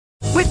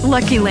With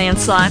Lucky Land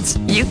Slots,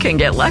 you can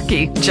get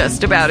lucky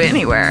just about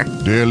anywhere.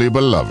 Dearly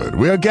beloved,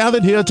 we are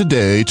gathered here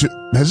today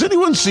to... Has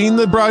anyone seen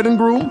the bride and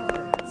groom?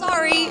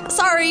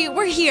 Sorry,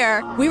 we're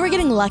here. We were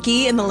getting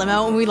lucky in the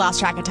limo and we lost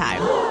track of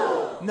time.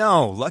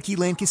 No, Lucky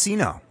Land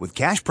Casino, with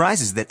cash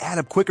prizes that add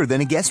up quicker than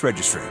a guest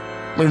registry.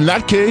 In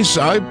that case,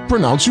 I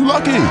pronounce you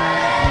lucky.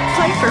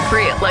 Play for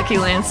free at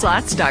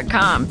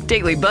LuckyLandSlots.com.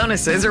 Daily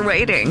bonuses are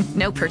waiting.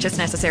 No purchase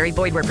necessary.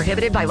 Void where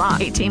prohibited by law.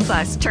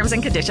 18+. Terms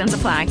and conditions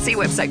apply. See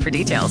website for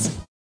details.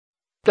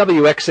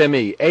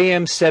 WXME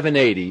AM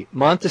 780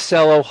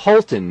 Monticello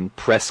Holton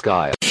Presque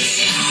Isle.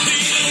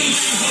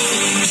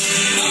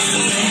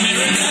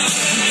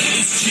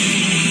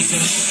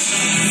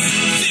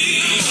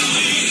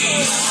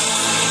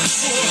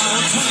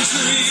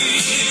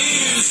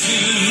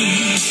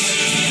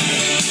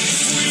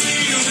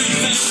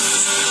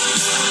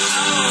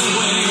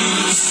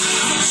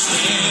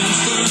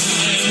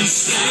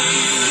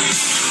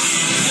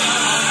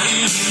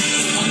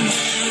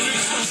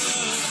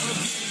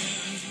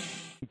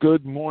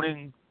 Good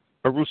morning,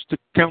 Aroostook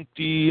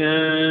County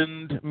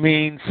and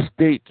Maine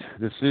State.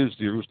 This is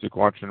the AROOSTOOK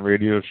WATCHMEN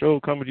radio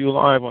show coming to you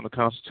live on the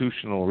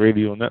Constitutional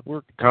Radio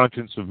Network,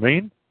 Conscience of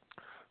Maine.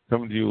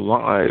 Coming to you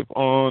live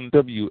on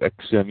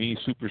WXME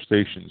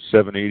Superstation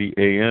 780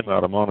 AM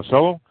out of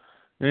Monticello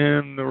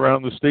and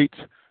around the state.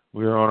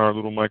 We are on our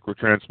little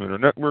microtransmitter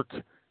network,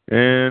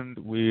 and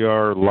we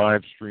are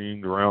live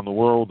streamed around the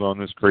world on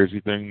this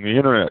crazy thing, the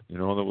internet. You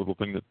know, the little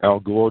thing that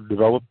Al Gore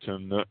developed,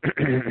 and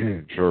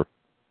sure.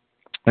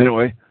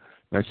 Anyway,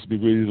 nice to be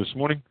with you this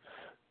morning.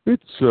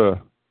 It's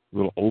a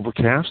little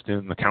overcast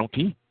in the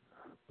county,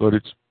 but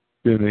it's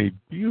been a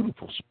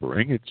beautiful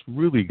spring. It's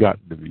really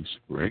gotten to be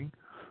spring.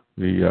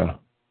 The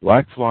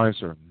black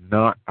flies are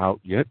not out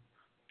yet.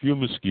 Few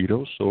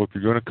mosquitoes, so if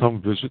you're going to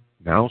come visit,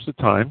 now's the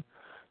time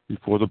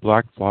before the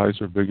black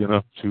flies are big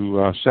enough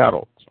to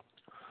saddle.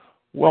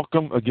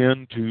 Welcome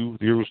again to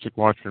the AROOSTOOK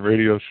WATCHMEN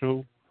radio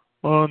show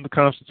on the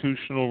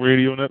Constitutional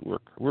Radio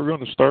Network. We're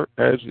going to start,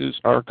 as is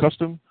our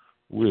custom,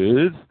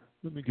 with,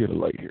 let me get a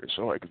light here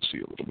so I can see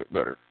a little bit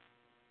better.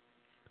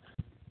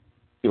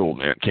 The old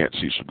man can't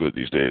see so good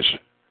these days.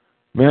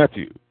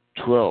 Matthew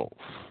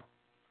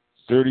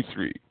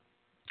 12:33.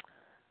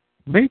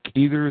 Make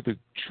either the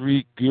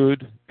tree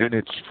good and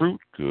its fruit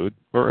good,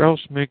 or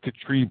else make the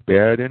tree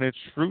bad and its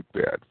fruit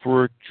bad.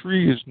 For a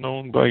tree is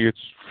known by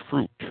its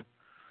fruit.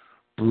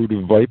 Brood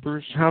of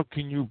vipers, how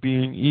can you,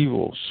 being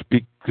evil,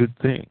 speak good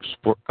things?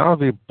 For out of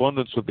the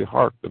abundance of the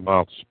heart the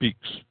mouth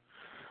speaks.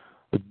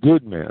 A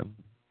good man,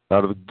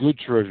 out of the good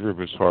treasure of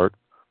his heart,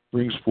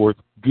 brings forth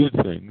good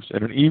things,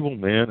 and an evil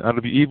man, out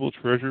of the evil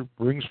treasure,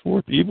 brings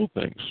forth evil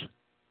things.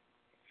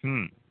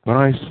 But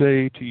I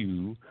say to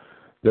you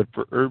that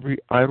for every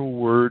idle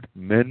word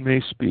men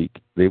may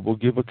speak, they will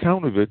give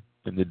account of it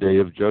in the day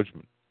of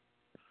judgment.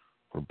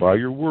 For by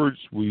your words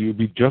will you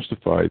be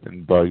justified,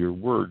 and by your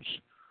words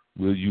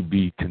will you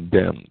be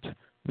condemned.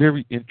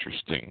 Very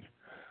interesting.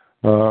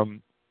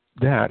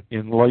 That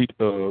in light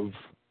of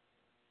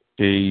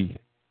a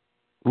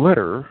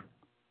letter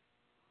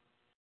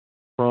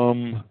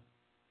from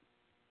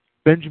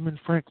Benjamin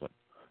Franklin.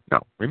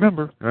 Now,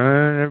 remember,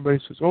 everybody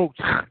says, oh,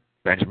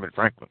 Benjamin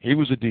Franklin, he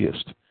was a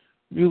deist.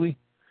 Really?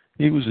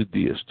 He was a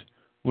deist.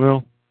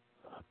 Well,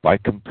 by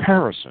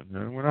comparison,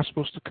 and we're not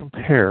supposed to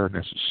compare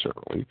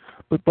necessarily,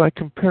 but by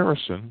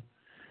comparison,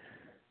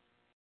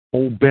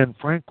 old Ben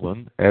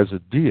Franklin, as a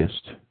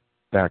deist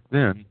back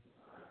then,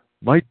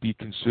 might be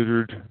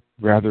considered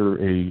rather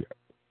a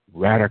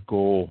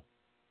radical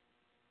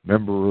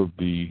member of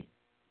the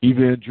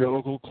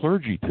evangelical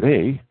clergy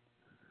today,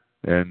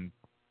 and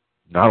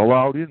not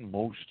allowed in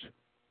most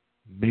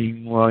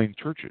mainline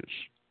churches.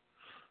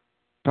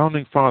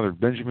 Founding Father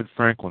Benjamin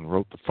Franklin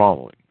wrote the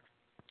following: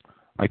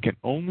 I can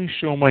only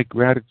show my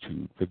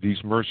gratitude for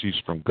these mercies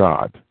from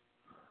God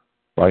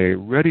by a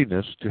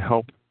readiness to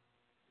help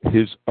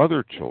his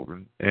other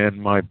children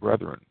and my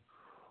brethren.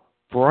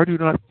 For I do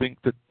not think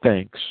that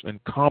thanks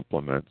and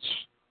compliments,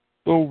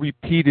 though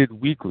repeated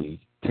weekly,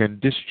 can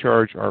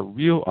discharge our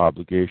real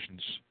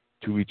obligations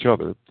to each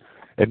other,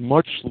 and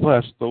much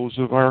less those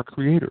of our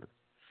Creator.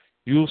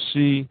 You'll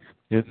see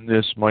in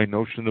this my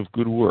notion of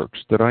good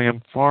works, that I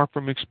am far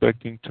from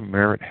expecting to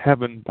merit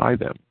heaven by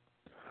them.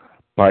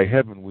 By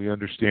heaven we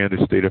understand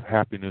a state of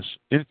happiness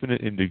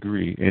infinite in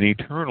degree and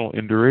eternal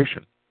in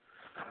duration.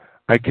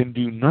 I can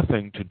do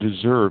nothing to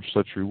deserve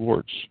such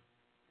rewards.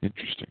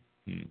 Interesting.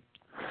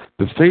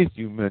 The faith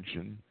you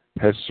mention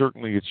has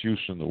certainly its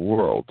use in the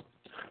world,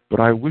 but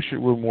I wish it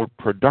were more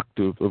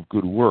productive of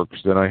good works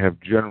than I have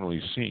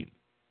generally seen.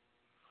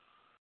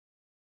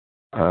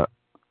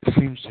 It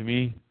seems to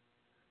me,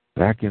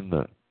 back in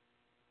the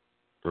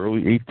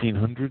early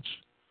 1800s,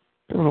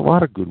 there were a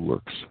lot of good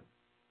works.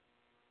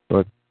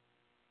 But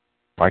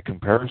by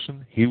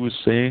comparison, he was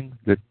saying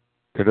that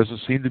there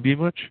doesn't seem to be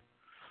much.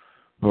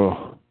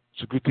 Oh,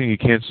 it's a good thing he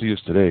can't see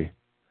us today.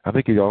 I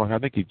think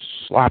he'd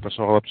slap us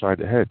all upside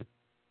the head.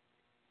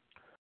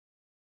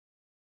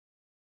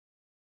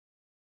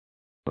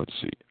 let's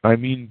see. I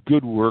mean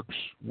good works,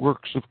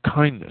 works of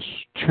kindness,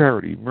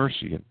 charity,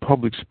 mercy, and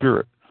public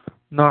spirit,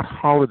 not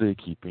holiday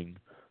keeping,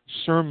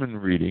 sermon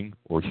reading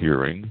or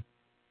hearing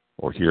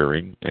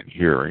and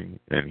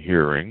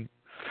hearing,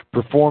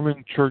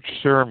 performing church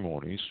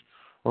ceremonies,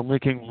 or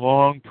making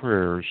long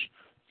prayers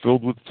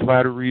filled with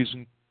flatteries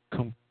and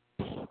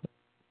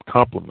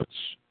compliments.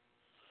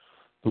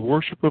 The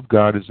worship of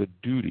God is a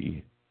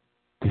duty.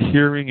 The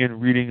hearing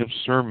and reading of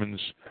sermons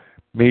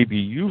may be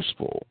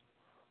useful,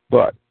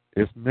 but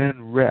if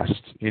men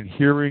rest in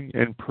hearing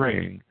and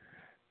praying,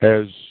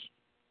 as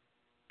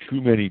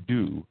too many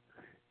do,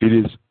 it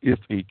is if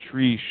a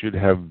tree should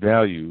have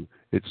value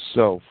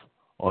itself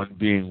on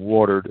being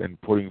watered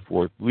and putting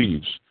forth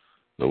leaves,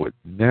 though it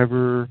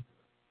never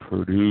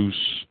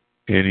produce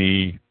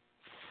any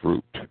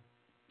fruit.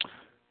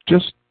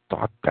 Just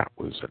thought that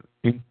was an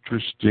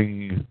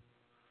interesting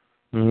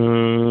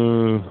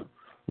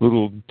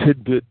little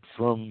tidbit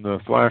from the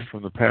flash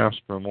from the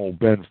past from old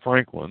Ben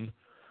Franklin,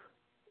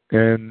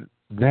 and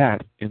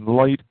that in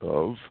light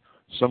of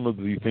some of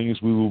the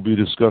things we will be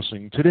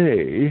discussing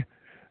today,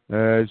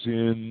 as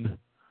in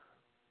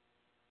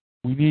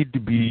we need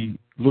to be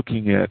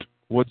looking at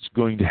what's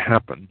going to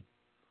happen,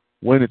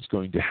 when it's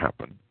going to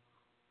happen,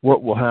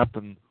 what will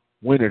happen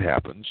when it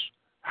happens,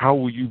 how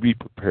will you be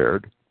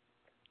prepared,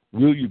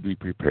 will you be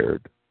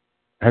prepared,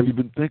 have you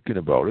been thinking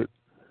about it?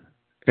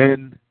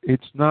 And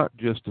it's not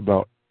just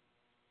about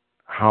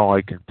how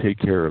I can take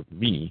care of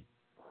me,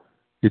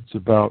 it's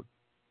about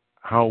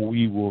how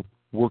we will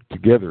work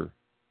together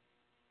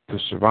to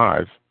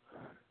survive,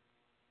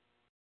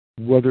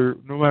 no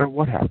matter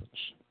what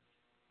happens.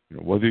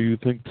 Whether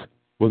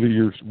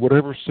you're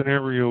whatever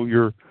scenario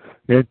you're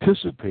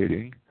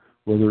anticipating,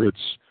 whether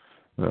it's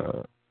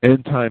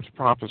end times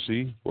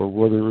prophecy, or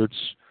whether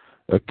it's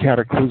a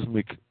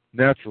cataclysmic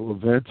natural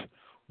event,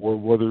 or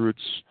whether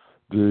it's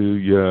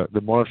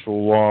the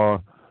martial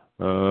law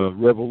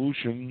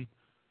revolution,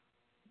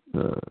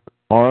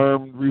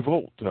 armed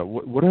revolt,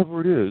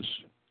 whatever it is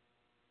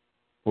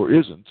or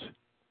isn't.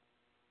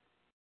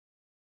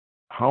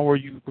 How are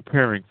you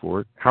preparing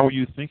for it? How are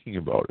you thinking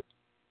about it?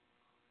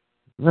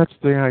 And that's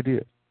the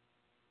idea.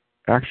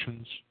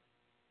 Actions,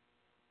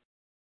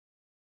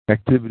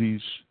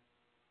 activities,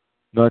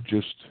 not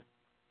just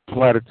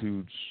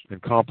platitudes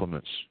and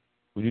compliments.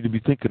 We need to be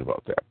thinking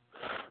about that.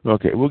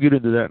 Okay, we'll get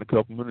into that in a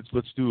couple minutes.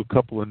 Let's do a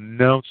couple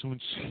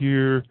announcements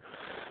here.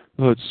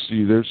 Let's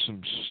see, there's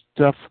some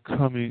stuff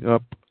coming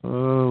up.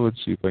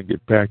 Let's see if I can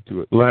get back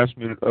to it. Last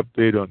minute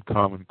update on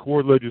Common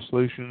Core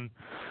legislation.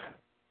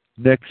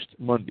 Next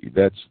Monday,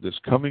 that's this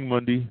coming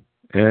Monday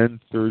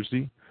and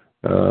Thursday,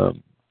 all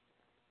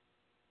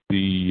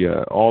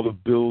the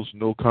bills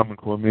no Common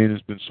Core Maine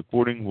has been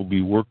supporting will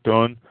be worked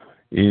on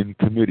in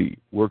committee.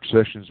 Work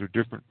sessions are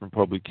different from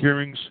public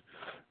hearings.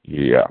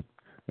 Yeah,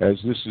 as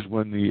this is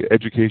when the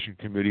Education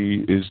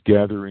Committee is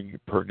gathering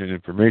pertinent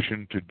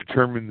information to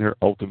determine their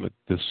ultimate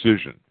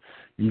decision.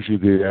 Usually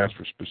they ask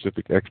for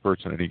specific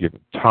experts on any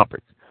given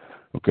topic.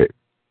 Okay,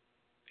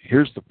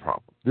 here's the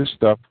problem. This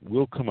stuff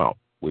will come out.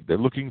 They're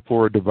looking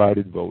for a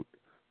divided vote.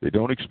 They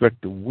don't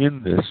expect to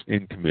win this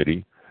in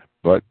committee,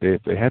 but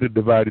if they had a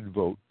divided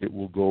vote, it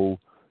will go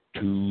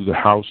to the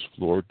House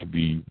floor to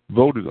be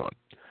voted on.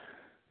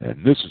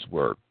 And this is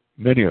where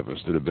many of us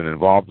that have been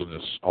involved in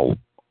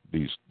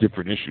these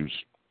different issues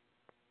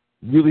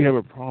really have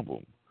a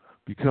problem,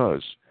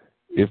 because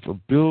if a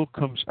bill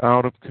comes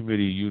out of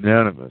committee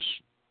unanimous,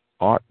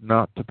 ought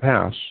not to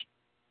pass,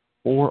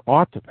 or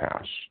ought to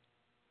pass,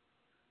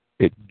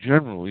 it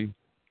generally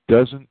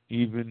doesn't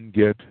even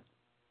get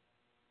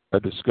a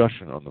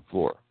discussion on the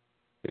floor.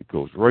 It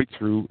goes right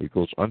through, it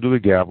goes under the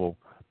gavel,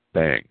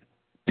 bang.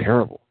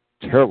 Terrible,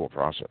 terrible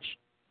process.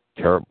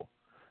 Terrible.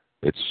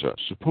 It's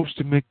supposed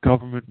to make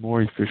government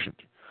more efficient.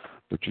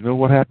 But you know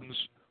what happens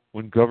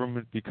when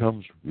government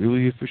becomes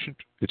really efficient?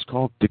 It's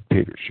called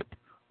dictatorship.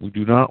 We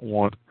do not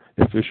want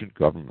efficient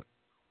government.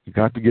 You've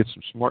got to get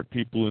some smart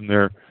people in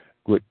there,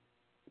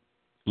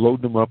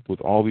 load them up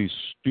with all these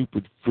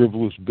stupid,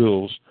 frivolous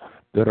bills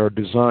that are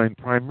designed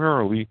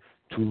primarily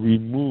to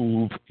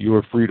remove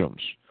your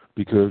freedoms,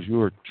 because you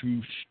are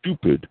too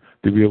stupid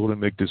to be able to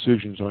make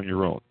decisions on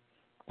your own.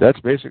 That's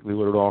basically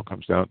what it all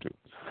comes down to.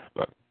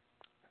 But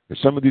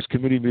some of these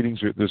committee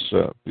meetings,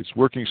 these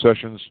working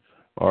sessions,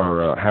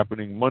 are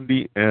happening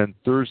Monday and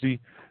Thursday.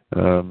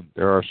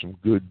 There are some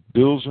good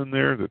bills in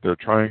there that they're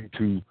trying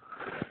to.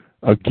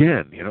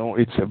 Again,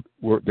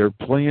 they're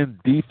playing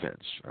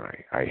defense.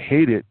 I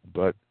hate it,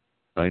 but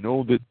I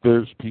know that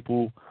there's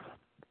people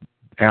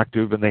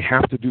active, and they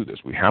have to do this.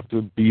 We have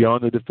to be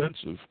on the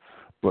defensive.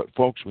 But,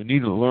 folks, we need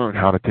to learn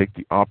how to take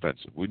the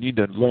offensive. We need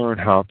to learn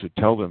how to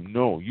tell them,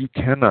 no, you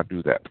cannot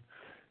do that.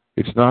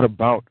 It's not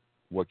about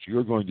what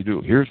you're going to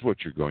do. Here's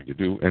what you're going to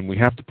do. And we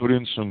have to put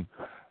in some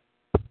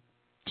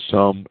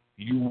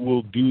you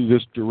will do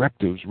this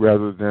directives,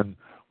 rather than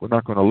we're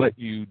not going to let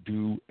you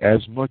do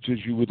as much as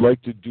you would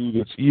like to do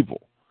that's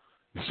evil.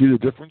 You see the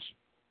difference?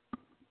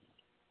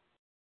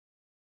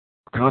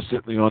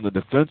 Constantly on the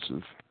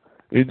defensive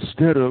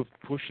instead of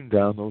pushing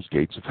down those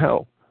gates of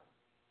hell.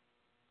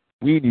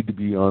 We need to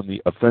be on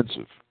the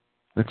offensive.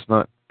 That's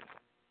not,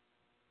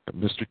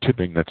 Mr.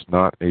 Tipping, that's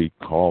not a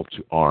call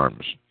to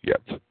arms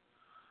yet.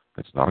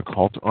 That's not a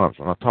call to arms.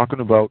 We're not talking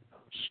about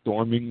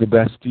storming the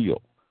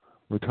Bastille.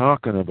 We're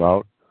talking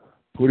about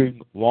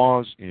putting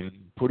laws in,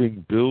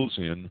 putting bills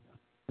in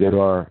that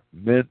are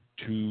meant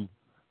to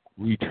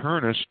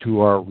return us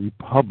to our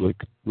republic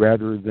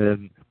rather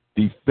than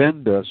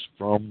defend us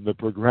from the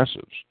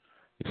progressives.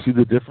 You see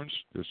the difference?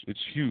 It's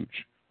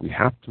huge. We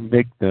have to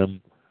make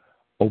them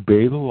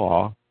obey the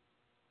law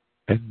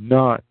and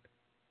not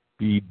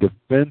be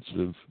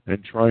defensive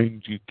and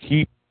trying to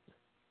keep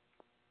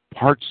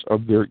parts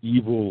of their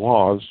evil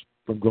laws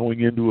from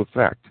going into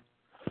effect.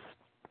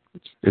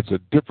 It's a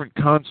different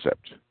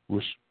concept.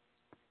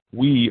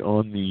 We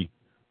on the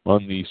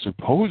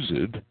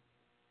supposed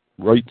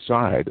right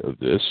side of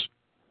this,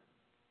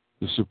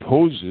 the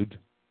supposed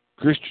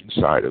Christian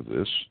side of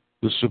this,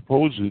 the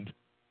supposed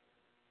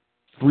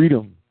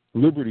freedom,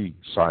 liberty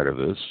side of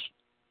this,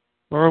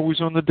 are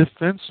always on the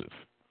defensive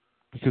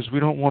because we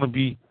don't want to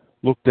be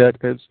looked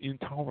at as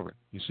intolerant.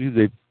 You see,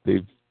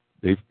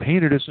 they've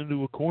painted us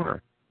into a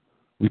corner.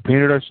 We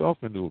painted ourselves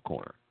into a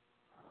corner.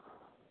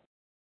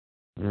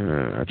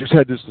 I just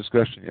had this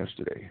discussion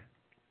yesterday.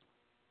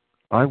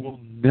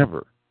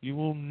 You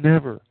will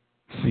never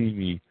see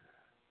me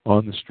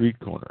on the street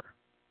corner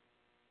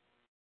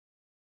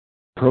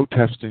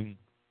protesting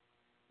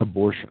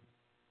abortion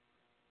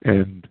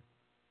and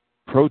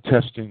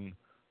protesting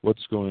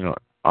what's going on.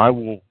 I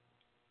will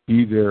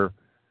be there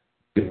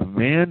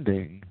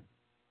demanding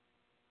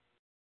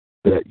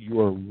that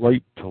your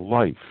right to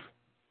life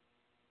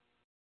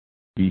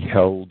be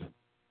held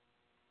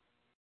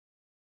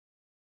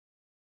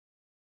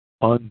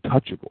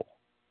untouchable.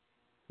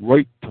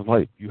 Right to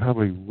life. You have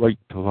a right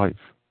to life.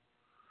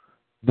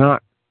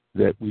 Not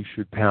that we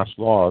should pass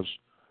laws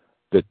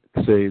that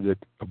say that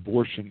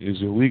abortion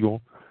is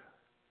illegal.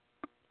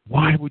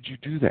 Why would you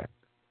do that?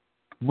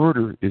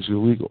 Murder is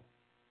illegal.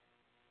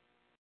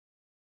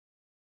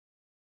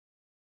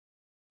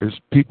 There's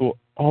people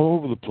all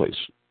over the place,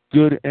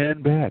 good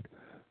and bad,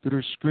 that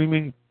are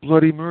screaming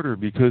bloody murder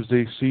because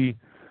they see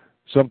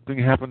something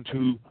happen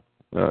to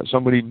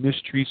somebody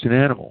mistreats an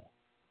animal.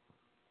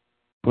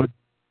 But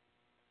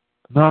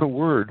not a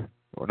word,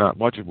 or not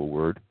much of a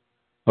word,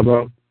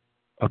 about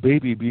a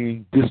baby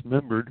being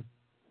dismembered,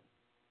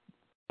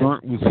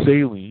 burnt with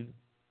saline,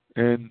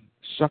 and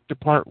sucked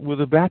apart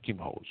with a vacuum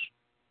hose.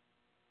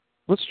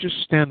 Let's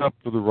just stand up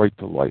for the right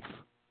to life.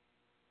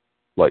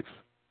 Life.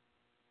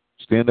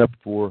 Stand up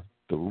for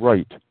the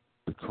right,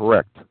 the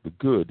correct, the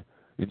good,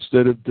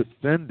 instead of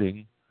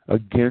defending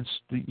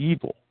against the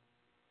evil.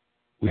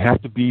 We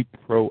have to be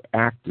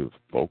proactive,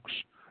 folks.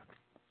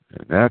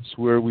 And that's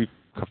where we've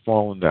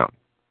fallen down.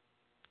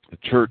 The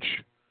church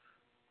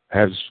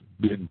has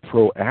been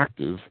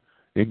proactive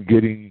in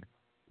getting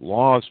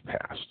laws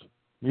passed.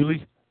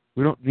 Really?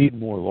 We don't need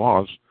more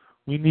laws.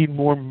 We need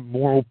more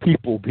moral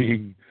people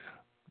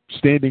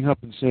standing up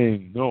and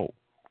saying, no,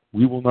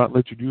 we will not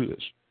let you do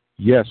this.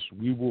 Yes,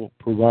 we will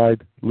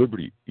provide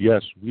liberty.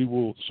 Yes, we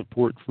will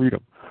support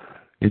freedom.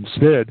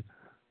 Instead,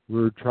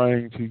 we're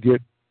trying to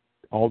get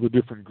all the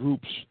different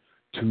groups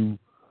to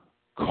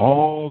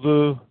call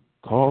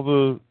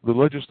the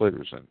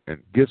legislators and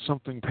get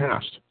something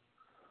passed.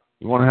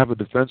 You want to have a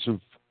defensive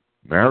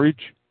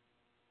marriage?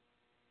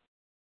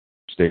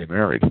 Stay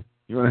married.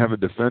 You want to have a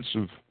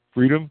defensive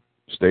freedom?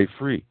 Stay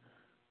free.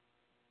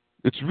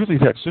 It's really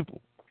that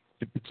simple.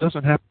 It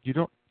doesn't have. You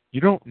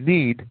don't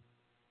need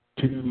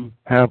to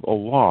have a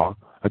law,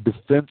 a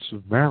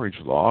defensive marriage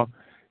law,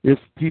 if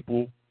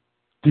people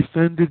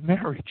defended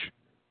marriage.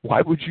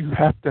 Why would you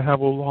have to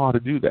have a law to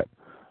do that?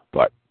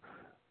 But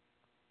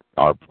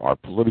our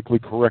politically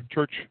correct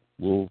church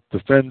will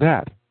defend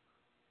that,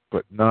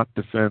 but not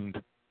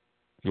defend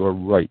your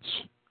rights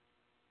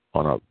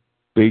on a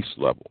base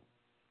level.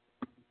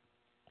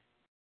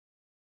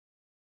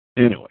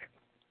 Anyway,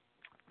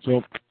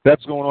 so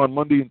that's going on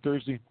Monday and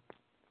Thursday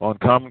on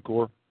Common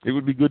Core. It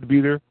would be good to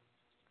be there.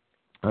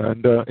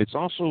 And it's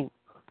also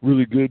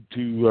really good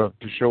to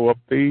show up.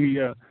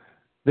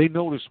 They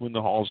notice when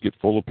the halls get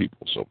full of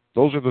people. So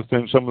those are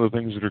some of the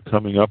things that are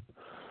coming up.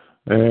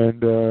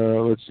 And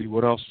let's see,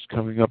 what else is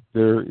coming up?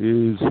 There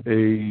is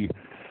a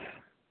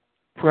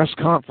press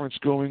conference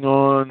going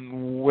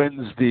on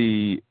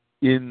Wednesday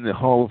in the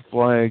Hall of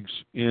Flags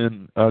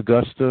in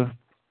Augusta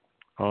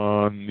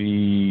on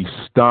the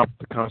Stop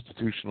the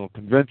Constitutional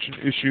Convention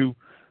issue.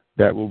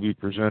 That will be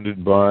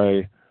presented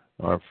by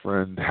our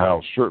friend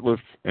Hal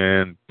Shurtleff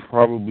and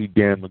probably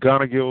Dan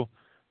McGonigal.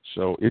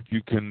 So if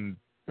you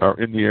are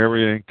in the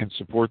area and can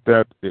support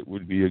that, it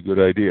would be a good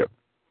idea.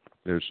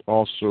 There's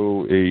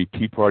also a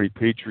Tea Party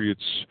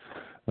Patriots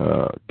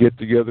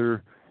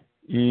get-together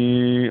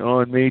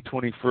on May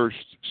 21st,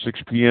 6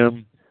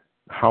 p.m.,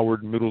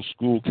 Howard Middle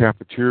School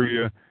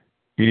cafeteria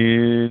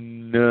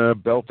in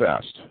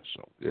Belfast.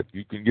 So if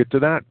you can get to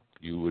that,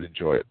 you would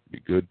enjoy it.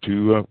 Be good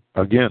to,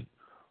 again,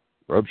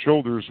 rub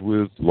shoulders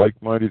with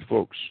like-minded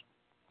folks.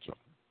 So,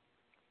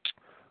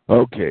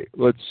 okay,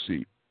 let's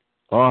see.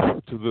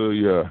 off to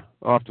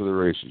the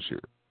races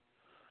here.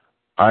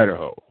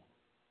 Idaho.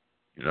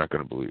 You're not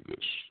going to believe this.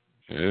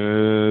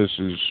 This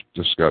is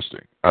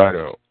disgusting.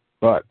 Idaho.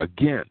 But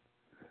again,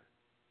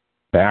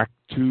 back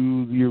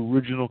to the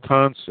original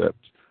concept.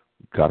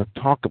 We've got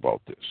to talk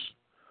about this.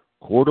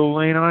 Coeur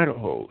d'Alene,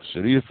 Idaho,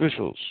 city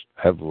officials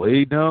have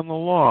laid down the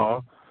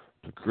law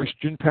to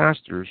Christian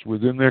pastors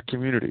within their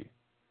community.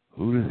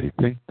 Who do they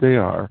think they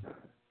are,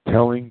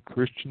 telling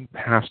Christian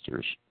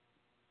pastors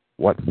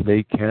what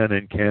they can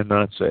and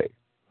cannot say?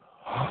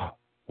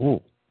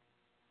 Oh,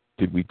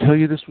 did we tell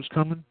you this was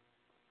coming?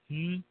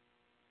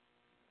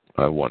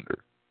 I wonder.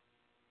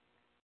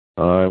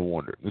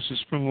 This is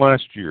from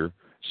last year.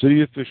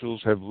 City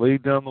officials have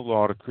laid down the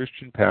law to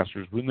Christian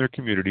pastors within their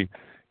community,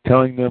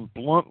 telling them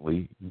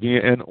bluntly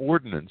via an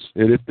ordinance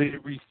that if they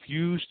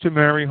refuse to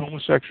marry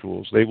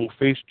homosexuals, they will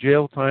face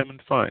jail time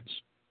and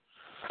fines.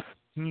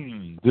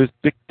 This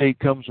dictate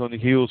comes on the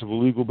heels of a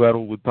legal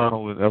battle with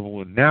Donald and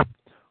Evelyn Knapp,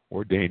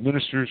 ordained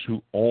ministers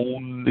who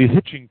own the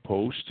hitching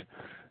post,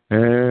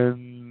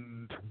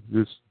 and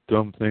this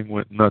dumb thing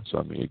went nuts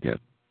on me again.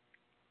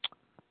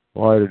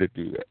 Why did it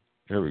do that?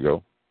 Here we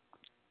go.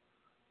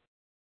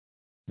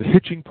 The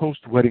Hitching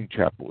Post Wedding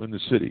Chapel in the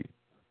city,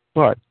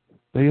 but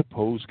they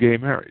oppose gay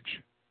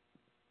marriage.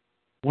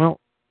 Well,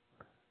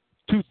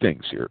 two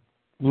things here.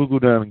 We'll go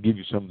down and give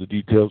you some of the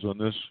details on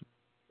this,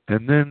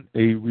 and then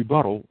a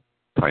rebuttal,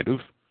 kind of,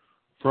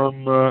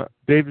 from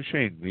David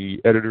Shane, the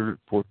editor at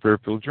Fort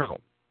Fairfield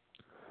Journal.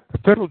 A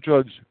federal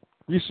judge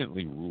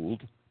recently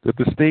ruled that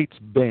the state's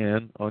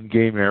ban on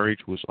gay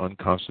marriage was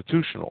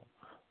unconstitutional.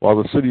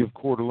 While the city of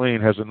Coeur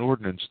d'Alene has an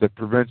ordinance that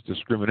prevents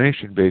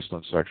discrimination based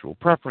on sexual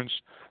preference,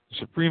 the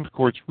Supreme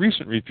Court's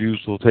recent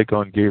refusal to take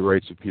on gay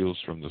rights appeals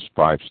from the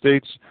 5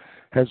 states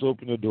has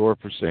opened the door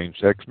for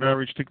same-sex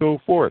marriage to go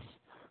forth.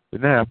 The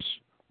Knapps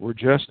were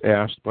just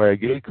asked by a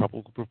gay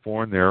couple to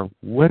perform their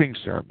wedding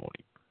ceremony.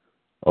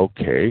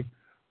 Okay,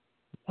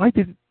 why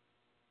didn't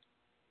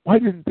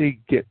they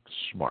get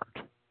smart?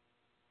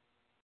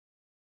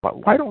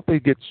 Why don't they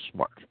get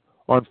smart?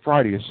 On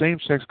Friday, a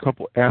same-sex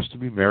couple asked to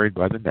be married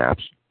by the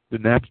Knapps. The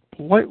Knapps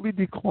politely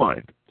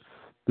declined.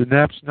 The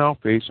Knapps now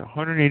face a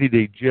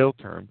 180-day jail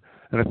term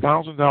and a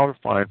 $1,000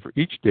 fine for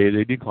each day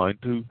they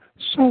declined to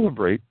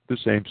celebrate the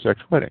same-sex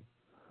wedding.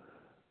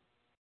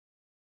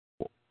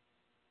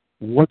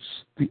 What's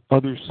the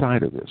other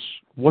side of this?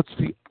 What's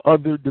the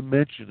other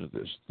dimension of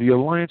this? The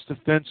Alliance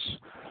Defense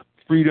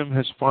Freedom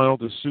has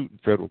filed a suit in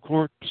federal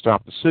court to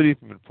stop the city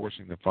from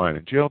enforcing the fine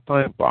and jail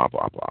time, blah,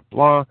 blah, blah,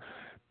 blah.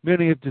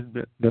 Many have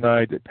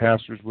denied that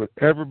pastors would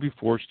ever be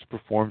forced to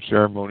perform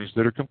ceremonies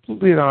that are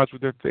completely at odds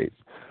with their faith.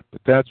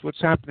 But that's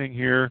what's happening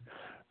here.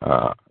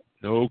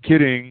 No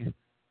kidding.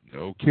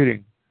 No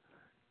kidding.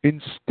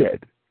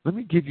 Instead, let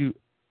me give you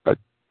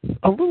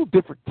a little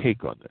different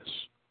take on this.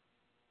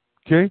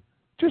 Okay?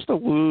 Just a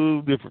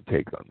little different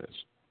take on this.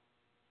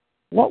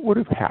 What would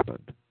have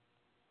happened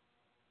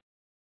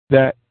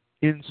that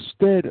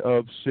instead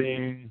of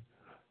saying,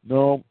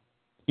 no,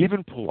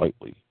 even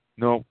politely,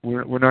 no,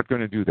 we're not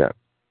going to do that,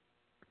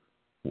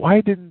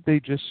 why didn't they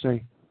just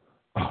say,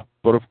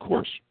 but of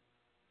course,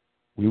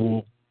 we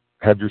will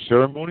have your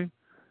ceremony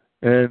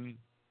and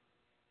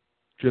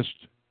just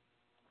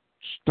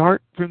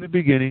start from the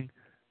beginning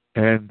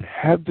and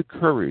have the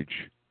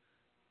courage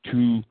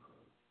to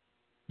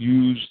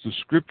use the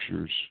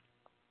scriptures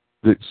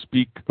that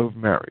speak of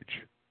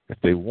marriage. If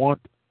they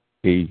want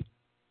a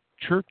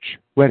church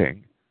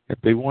wedding,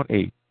 if they want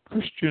a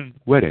Christian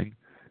wedding,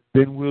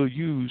 then we'll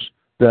use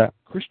that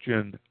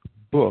Christian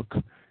book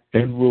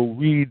and we'll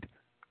read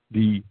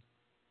the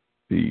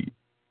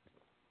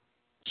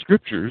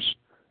scriptures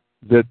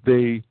that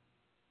they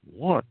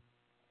want,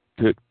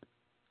 that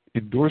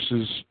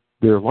endorses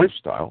their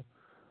lifestyle,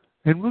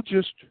 and we'll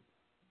just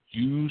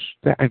use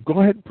that and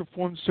go ahead and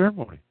perform the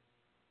ceremony.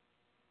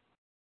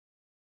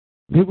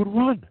 They would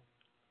run.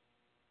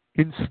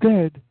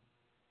 Instead,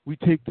 we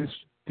take this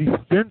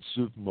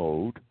defensive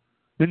mode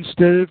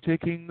instead of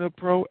taking the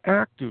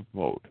proactive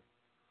mode.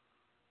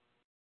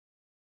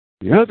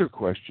 The other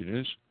question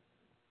is,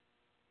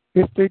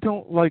 if they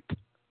don't like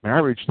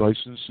marriage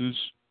licenses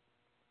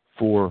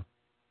for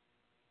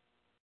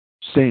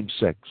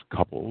same-sex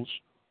couples,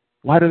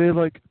 why do they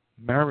like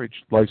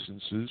marriage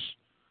licenses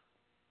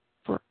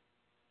for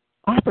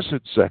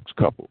opposite-sex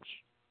couples?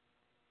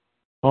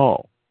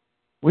 Oh,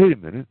 wait a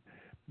minute.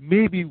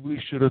 Maybe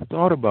we should have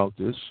thought about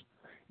this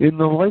in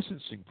the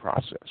licensing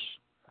process.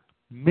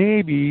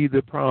 Maybe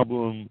the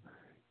problem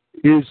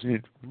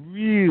isn't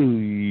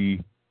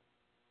really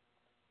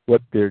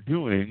what they're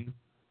doing,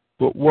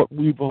 but what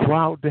we've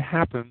allowed to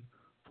happen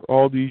for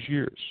all these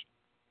years.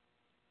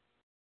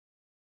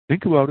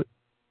 Think about it.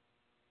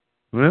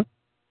 Well,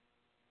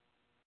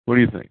 what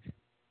do you think?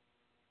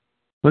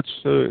 Let's,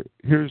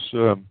 here's,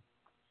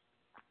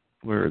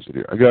 where is it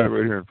here? I got it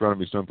right here in front of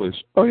me someplace.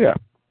 Oh, yeah.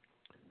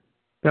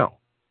 Now,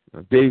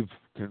 Dave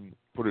can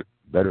put it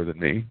better than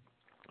me.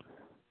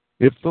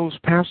 If those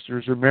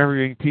pastors are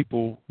marrying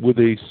people with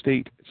a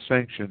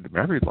state-sanctioned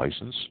marriage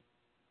license,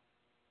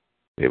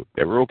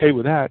 they were okay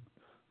with that.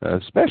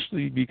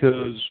 especially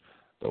because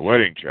the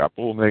wedding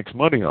chapel makes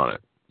money on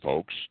it,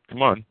 folks.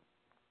 Come on.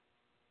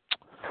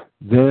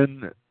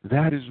 Then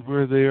that is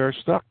where they are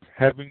stuck,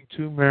 having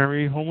to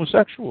marry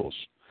homosexuals.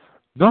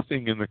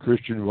 Nothing in the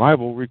Christian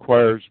Bible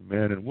requires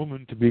man and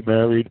woman to be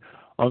married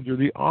under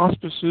the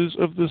auspices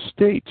of the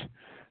state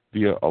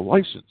via a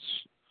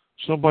license.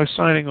 So by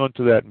signing on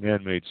to that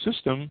man-made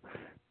system,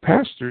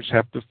 pastors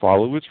have to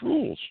follow its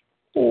rules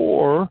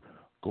or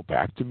go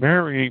back to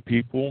marrying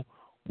people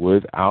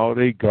without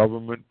a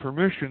government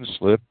permission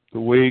slip the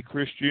way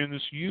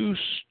Christians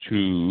used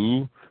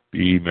to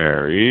be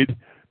married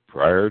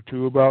prior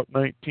to about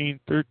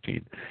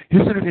 1913.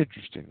 Isn't it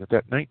interesting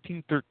that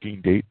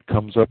 1913 date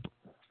comes up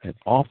an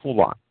awful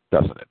lot,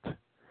 doesn't it?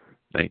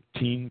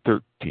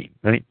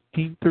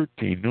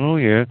 1913. Oh,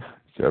 yeah.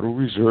 Federal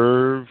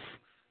Reserve.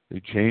 They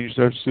changed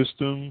our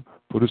system,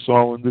 put us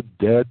all into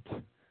debt,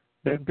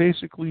 and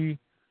basically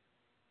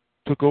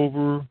took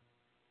over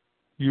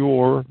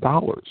your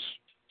dollars.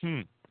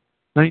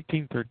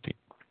 1913.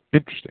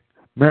 Interesting.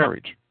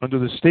 Marriage, under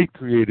the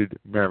state-created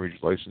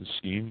marriage license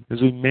scheme,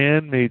 is a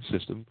man-made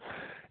system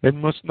and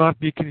must not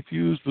be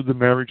confused with the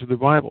marriage of the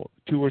Bible.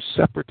 The two are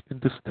separate and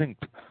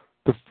distinct.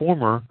 The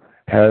former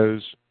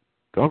has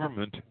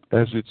government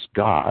as its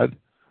God,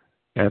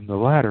 and the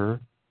latter,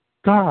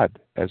 God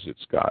as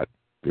its God.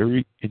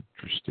 Very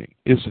interesting,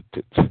 isn't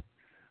it?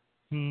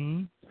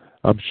 I'm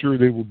sure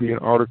there will be an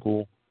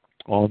article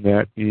on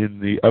that in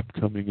the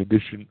upcoming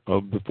edition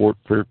of the Fort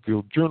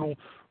Fairfield Journal,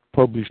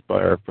 published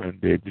by our friend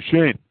Dave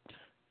Duchesne.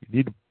 You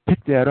need to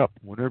pick that up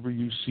whenever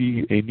you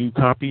see a new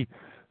copy.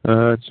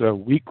 It's a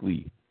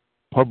weekly,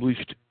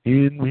 published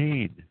in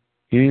Maine,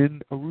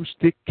 in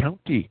Aroostook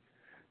County.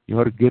 You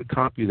ought to get a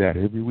copy of that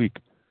every week.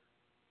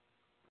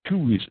 2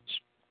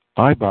 reasons.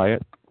 I buy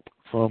it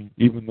from,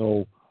 even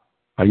though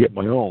I get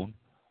my own,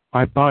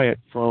 I buy it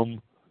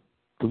from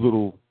the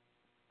little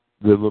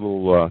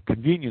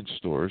convenience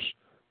stores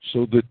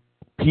so that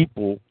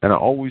people, and I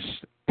always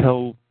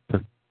tell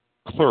the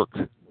clerk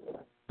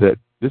that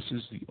this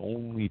is the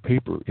only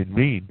paper in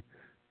Maine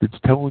that's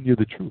telling you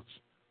the truth,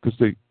 because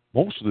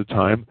most of the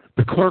time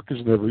the clerk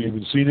has never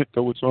even seen it,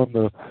 though it's on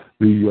the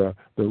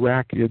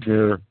rack in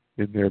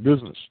their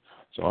business.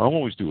 So I'm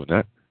always doing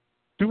that.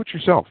 Do it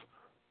yourself.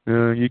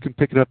 You can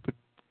pick it up at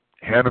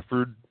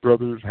Hannaford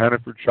Brothers,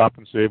 Hannaford Shop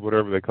and Save,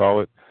 whatever they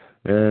call it,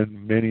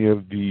 and many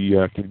of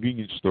the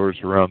convenience stores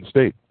around the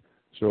state.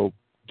 So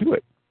do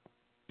it.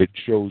 It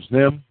shows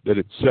them that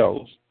it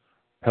sells,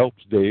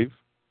 helps Dave,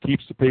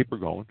 keeps the paper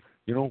going.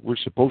 You know, we're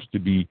supposed to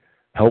be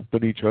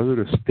helping each other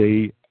to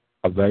stay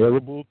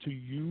available to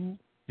you.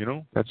 You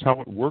know, that's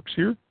how it works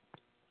here.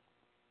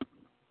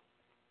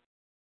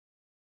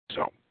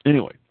 So,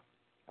 anyway,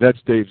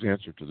 that's Dave's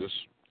answer to this.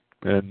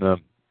 And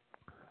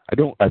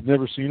I've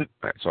never seen it.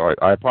 So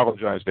I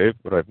apologize, Dave,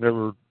 but I've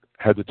never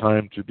had the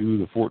time to do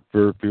the Fort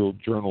Fairfield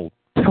Journal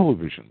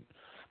television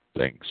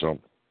thing. So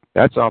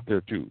that's out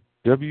there too.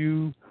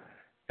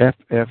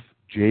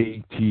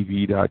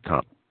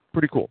 WFFJTV.com.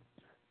 Pretty cool.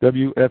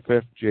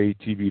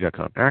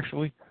 WFFJTV.com.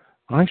 Actually,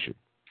 I should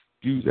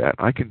do that.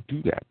 I can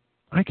do that.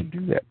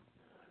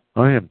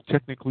 I am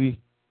technically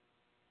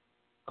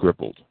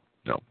crippled.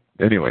 No.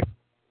 Anyway,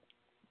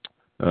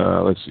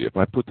 let's see. If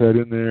I put that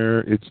in there,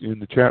 it's in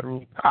the chat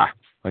room. I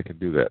can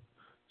do that.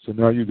 So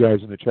now you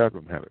guys in the chat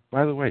room have it.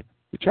 By the way,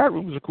 the chat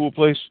room is a cool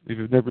place. If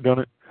you've never done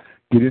it,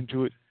 get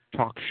into it.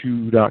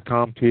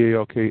 Talkshoe.com,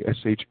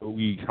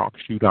 TALKSHOE,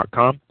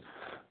 talkshoe.com.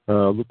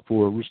 Look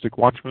for AROOSTOOK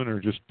WATCHMEN, or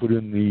just put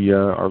in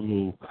our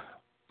little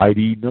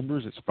ID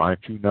numbers. It's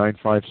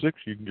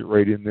 52956. You can get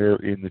right in there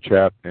in the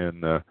chat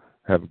and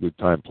have a good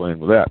time playing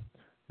with that.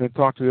 Then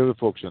talk to the other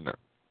folks in there.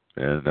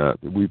 And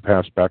we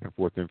pass back and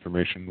forth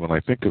information. When I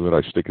think of it,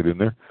 I stick it in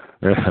there.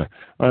 I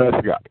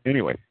forgot.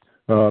 Anyway,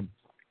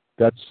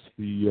 that's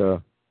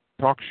the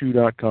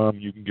talkshoe.com.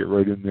 You can get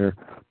right in there,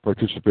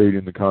 participate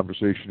in the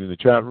conversation in the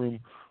chat room,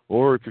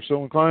 or if you're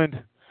so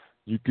inclined,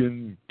 you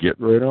can get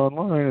right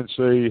online and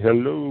say,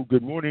 hello,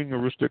 good morning,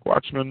 AROOSTOOK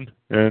Watchman,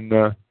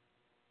 and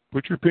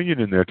put your opinion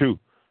in there, too.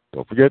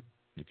 Don't forget,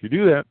 if you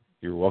do that,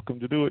 you're welcome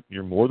to do it.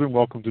 You're more than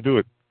welcome to do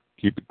it.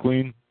 Keep it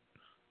clean,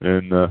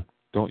 and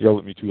don't yell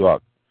at me too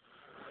loud.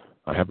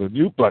 I have a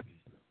mute button.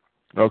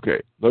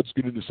 Okay, let's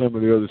get into some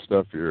of the other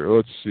stuff here.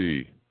 Let's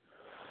see.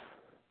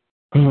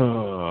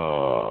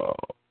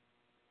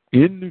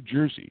 In New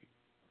Jersey,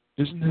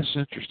 isn't this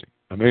interesting?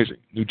 Amazing.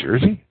 New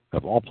Jersey,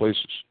 of all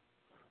places.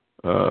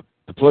 The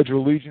Pledge of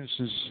Allegiance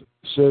is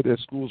said at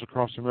schools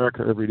across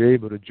America every day,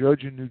 but a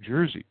judge in New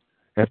Jersey,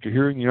 after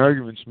hearing the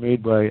arguments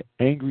made by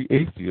angry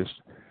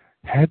atheists,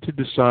 had to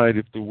decide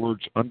if the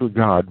words "under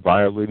God"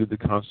 violated the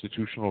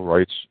constitutional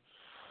rights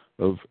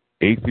of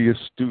atheist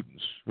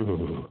students.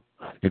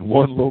 In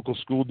one local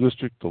school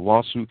district, the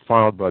lawsuit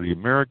filed by the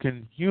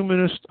American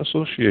Humanist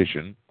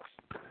Association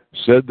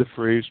said the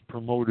phrase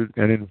promoted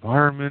an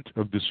environment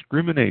of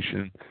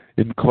discrimination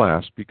in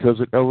class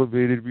because it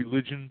elevated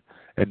religion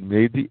and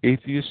made the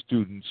atheist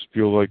students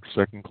feel like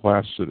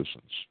second-class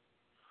citizens.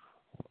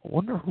 I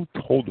wonder who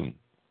told him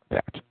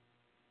that. I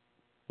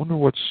wonder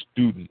what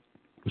student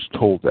was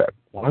told that.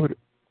 Why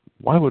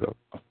would a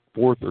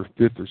fourth or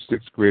fifth or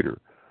sixth grader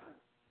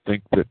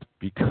think that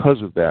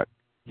because of that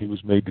he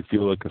was made to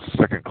feel like a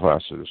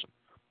second-class citizen?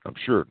 I'm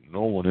sure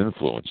no one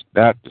influenced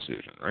that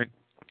decision, right?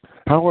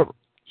 However,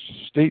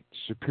 State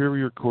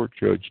Superior Court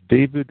Judge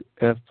David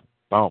F.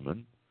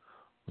 Bauman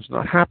was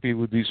not happy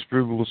with these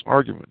frivolous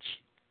arguments.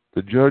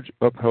 The judge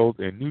upheld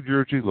a New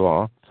Jersey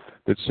law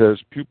that says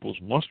pupils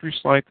must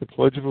recite the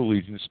Pledge of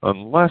Allegiance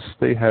unless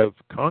they have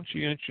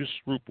conscientious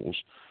scruples,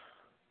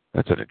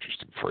 that's an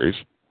interesting phrase,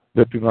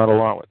 that do not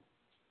allow it.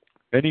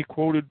 And he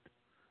quoted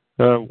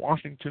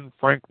Washington,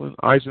 Franklin,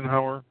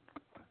 Eisenhower,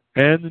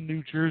 and the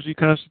New Jersey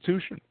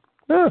Constitution.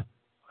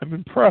 I'm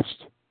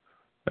impressed.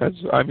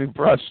 I'm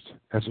impressed.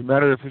 As a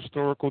matter of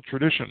historical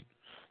tradition,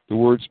 the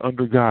words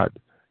 "under God"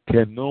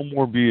 can no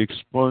more be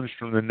expunged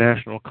from the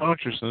national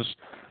consciousness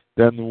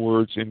than the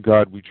words "in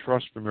God we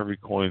trust" from every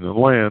coin in the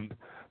land,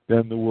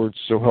 than the words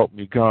 "so help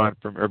me God"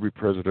 from every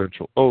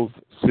presidential oath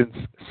since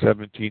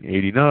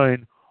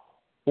 1789,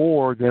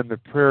 or than the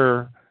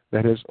prayer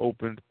that has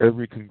opened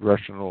every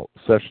congressional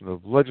session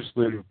of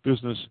legislative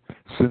business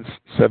since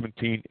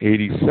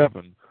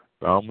 1787,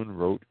 Bauman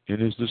wrote in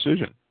his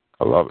decision.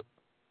 I love it.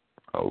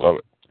 I love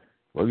it.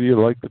 Whether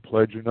you like the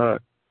pledge or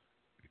not,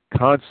 the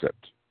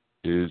concept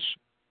is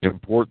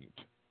important.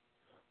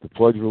 The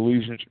Pledge of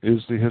Allegiance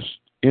is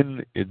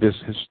in this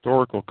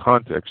historical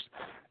context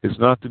is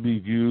not to be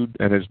viewed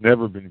and has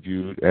never been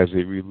viewed as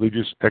a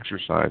religious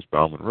exercise,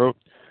 Bauman wrote.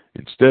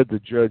 Instead, the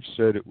judge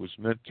said it was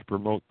meant to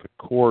promote the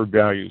core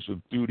values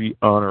of duty,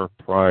 honor,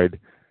 pride,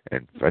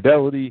 and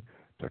fidelity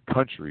to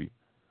country,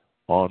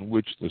 on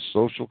which the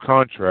social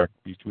contract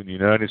between the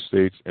United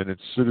States and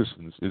its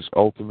citizens is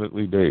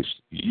ultimately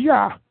based.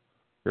 Yeah,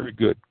 very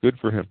good. Good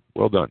for him.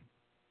 Well done.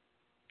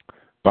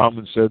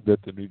 Bauman said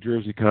that the New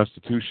Jersey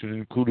Constitution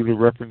included a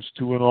reference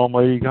to an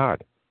almighty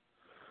God.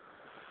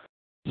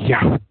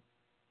 Yeah.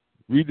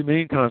 Read the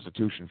main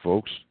Constitution,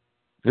 folks.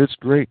 It's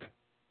great.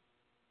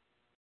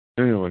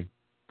 Anyway,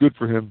 good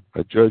for him.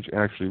 A judge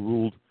actually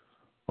ruled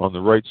on the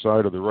right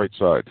side of the right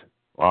side.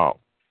 Wow.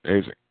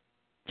 Amazing.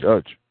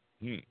 Judge.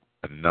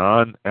 A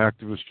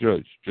non-activist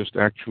judge, just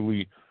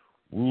actually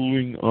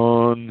ruling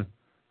on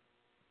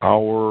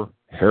our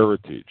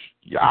heritage.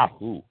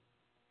 Yahoo!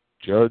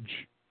 Judge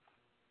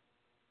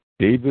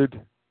David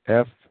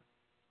F.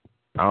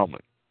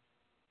 Bauman,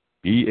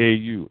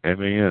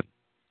 B-A-U-M-A-N.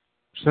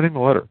 Send him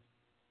a letter.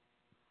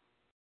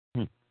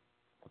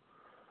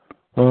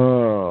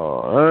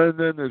 And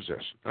then there's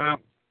this.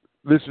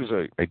 This is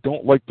I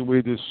don't like the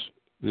way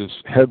this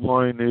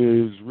headline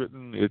is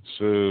written.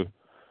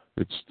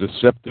 It's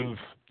deceptive.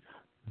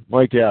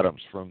 Mike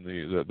Adams from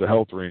the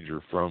health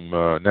ranger from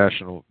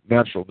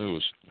Natural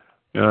News.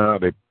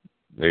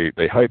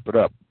 They hype it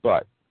up,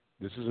 but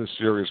this is a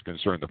serious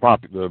concern.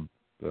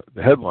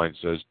 The headline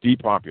says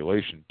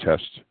depopulation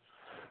test.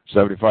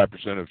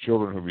 75% of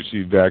children who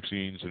receive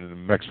vaccines in a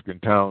Mexican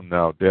town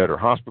now dead or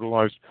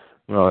hospitalized.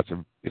 Well,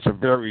 it's a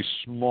very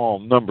small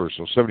number,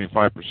 so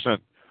 75%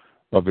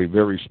 of a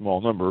very small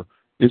number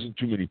isn't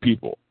too many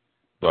people,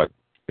 but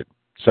it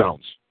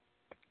sounds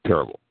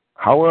terrible.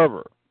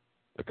 However,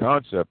 the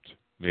concept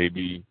may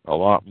be a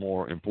lot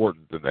more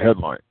important than the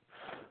headline.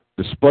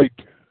 Despite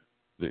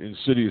the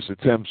insidious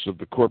attempts of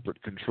the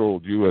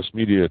corporate-controlled U.S.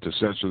 media to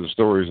censor the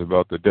stories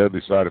about the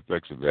deadly side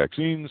effects of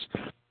vaccines,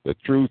 the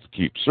truth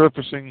keeps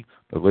surfacing.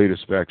 The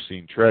latest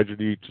vaccine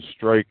tragedy to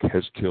strike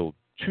has killed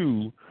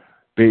 2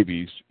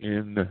 babies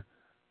in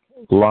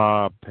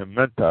La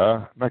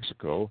Pimenta,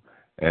 Mexico,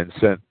 and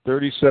sent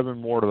 37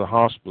 more to the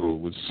hospital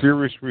with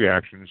serious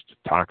reactions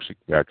to toxic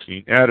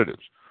vaccine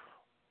additives.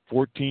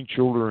 14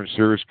 children are in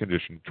serious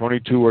condition,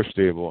 22 are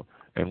stable,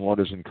 and 1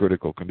 is in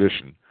critical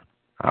condition.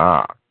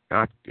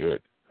 Not good.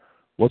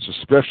 What's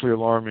especially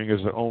alarming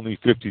is that only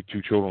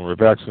 52 children were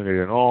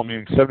vaccinated in all,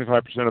 meaning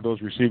 75% of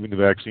those receiving the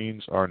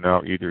vaccines are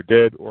now either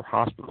dead or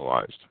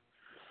hospitalized.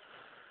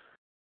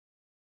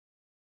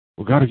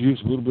 We've got to use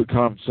a little bit of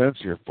common sense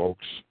here,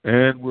 folks.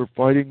 And we're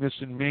fighting this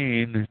in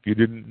Maine. If you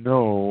didn't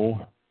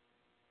know,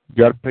 you've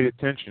got to pay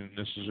attention.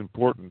 This is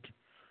important.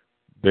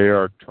 They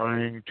are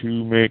trying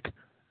to make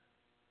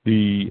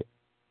the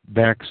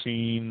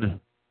vaccine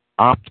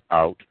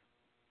opt-out.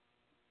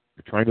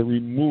 They're trying to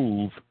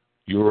remove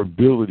your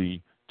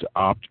ability to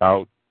opt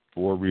out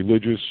for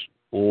religious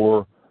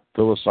or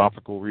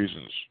philosophical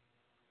reasons.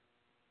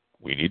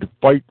 We need to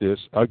fight this.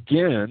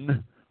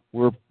 Again,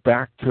 we're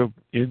back to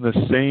in the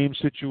same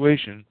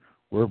situation.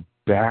 We're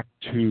back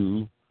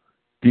to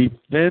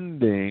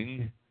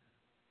defending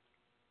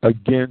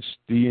against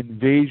the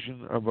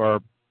invasion of our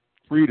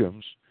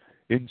freedoms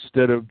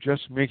instead of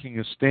just making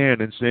a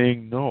stand and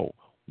saying no.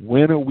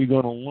 When are we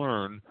going to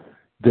learn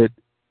that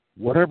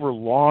whatever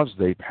laws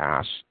they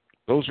pass,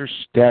 those are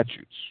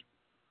statutes.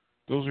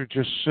 Those are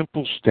just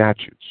simple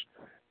statutes.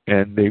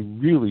 And they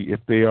really,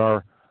 if they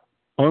are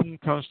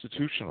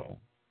unconstitutional,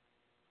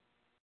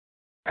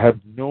 have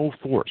no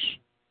force.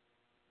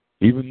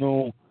 Even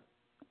though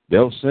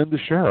they'll send the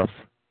sheriff,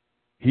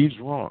 he's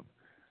wrong.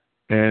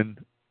 And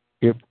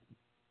if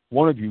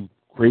one of you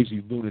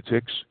crazy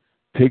lunatics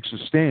takes a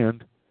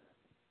stand,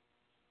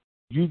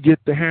 you get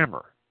the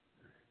hammer.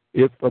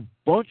 If a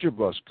bunch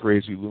of us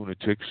crazy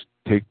lunatics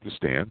take the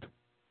stand,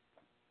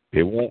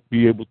 they won't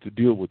be able to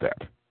deal with that.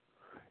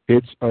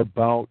 It's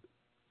about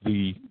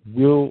the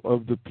will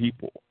of the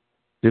people.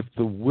 If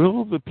the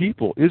will of the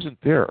people isn't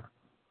there,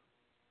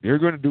 they're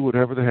going to do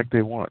whatever the heck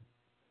they want.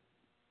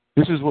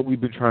 This is what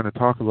we've been trying to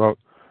talk about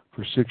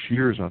for 6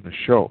 years on the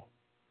show.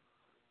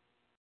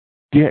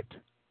 Get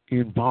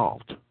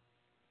involved.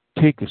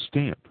 Take a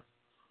stand.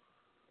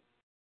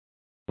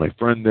 My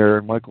friend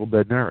there, Michael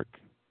Bednarik,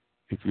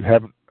 if you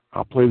haven't,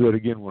 I'll play that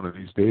again one of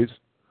these days.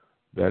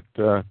 It's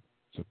a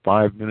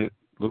 5-minute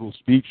little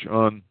speech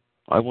on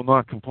I will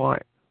not comply.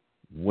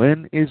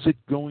 When is it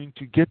going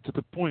to get to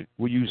the point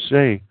where you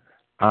say,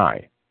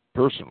 I,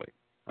 personally,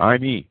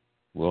 me,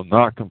 will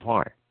not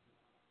comply?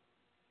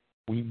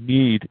 We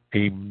need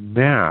a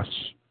mass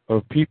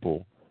of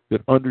people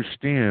that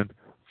understand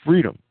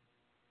freedom,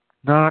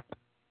 not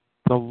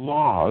the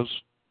laws,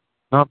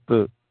 not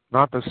the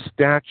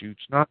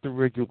statutes, not the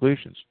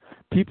regulations.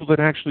 People that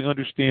actually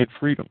understand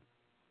freedom.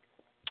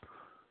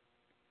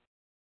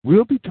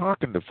 We'll be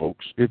talking to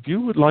folks. If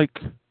you would like,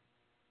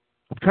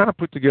 I've kind of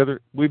put together,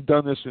 we've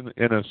done this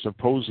in a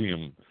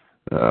symposium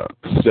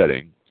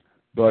setting,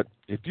 but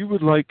if you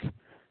would like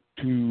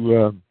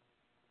to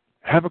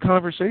have a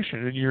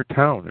conversation in your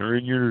town or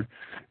in your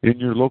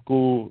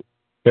local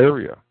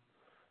area,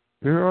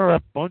 there are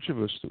a bunch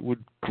of us that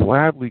would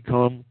gladly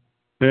come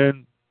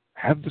and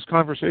have this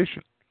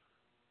conversation.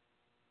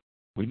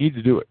 We need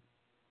to do it.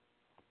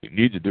 We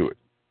need to do it.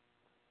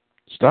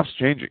 Stuff's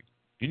changing.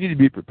 You need to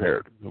be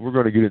prepared. We're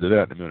going to get into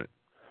that in a minute.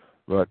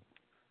 But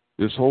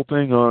this whole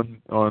thing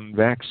on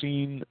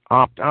vaccine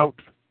opt-out,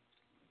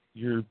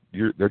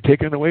 they're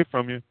taking it away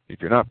from you. If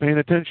you're not paying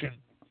attention,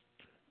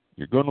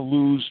 you're going to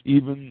lose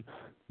even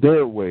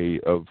their way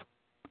of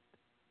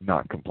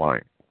not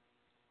complying.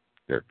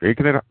 They're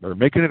making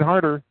it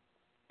harder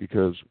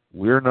because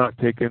we're not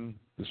taking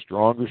the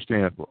stronger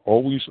stand. We're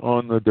always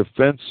on the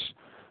defense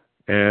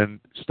and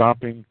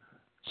stopping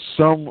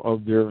some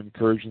of their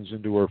incursions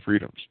into our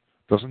freedoms.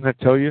 Doesn't that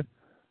tell you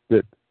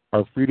that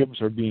our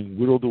freedoms are being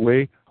whittled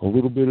away a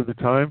little bit at a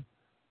time?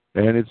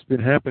 And it's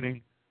been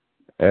happening,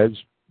 as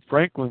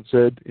Franklin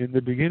said in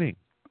the beginning.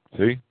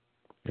 See?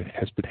 It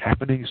has been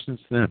happening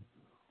since then.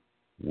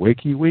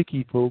 Wakey,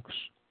 wakey, folks.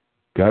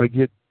 Gotta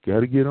get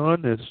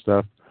on this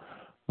stuff.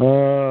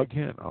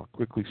 Again, I'll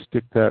quickly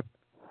stick that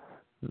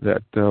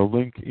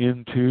link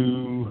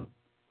into.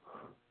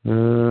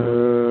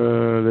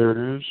 There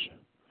it is.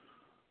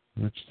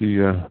 That's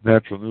the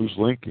natural news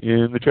link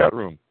in the chat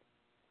room.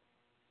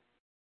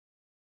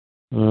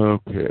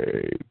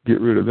 Okay, get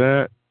rid of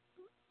that.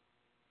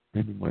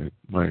 Maybe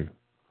my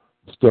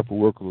stuff will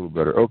work a little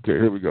better. Okay,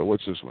 here we go.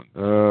 What's this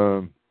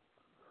one?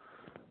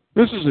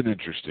 This is an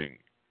interesting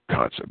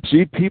concept.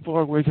 See, people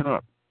are waking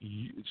up.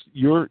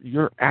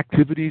 Your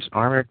activities,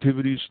 our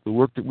activities, the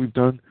work that we've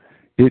done,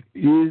 it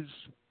is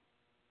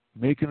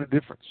making a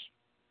difference.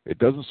 It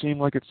doesn't seem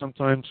like it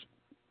sometimes.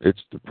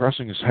 It's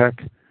depressing as heck,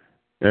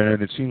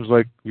 and it seems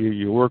like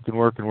you work and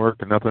work and work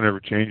and nothing ever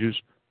changes.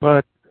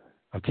 But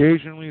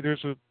occasionally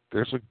there's a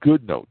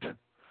good note.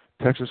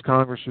 Texas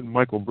Congressman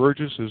Michael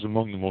Burgess is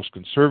among the most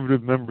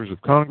conservative members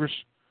of Congress,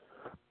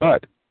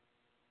 but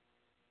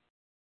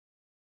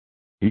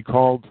he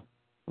called,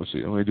 let's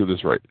see, let me do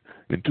this right.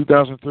 In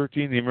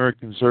 2013, the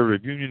American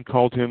Conservative Union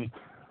called him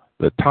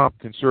the top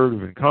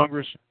conservative in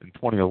Congress. In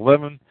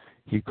 2011,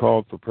 he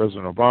called for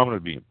President Obama to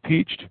be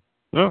impeached.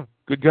 Oh,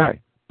 good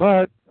guy.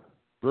 But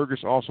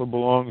Burgess also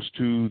belongs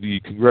to the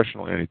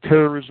Congressional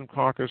Anti-Terrorism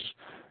Caucus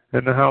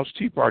and the House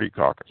Tea Party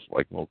Caucus.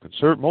 Like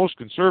most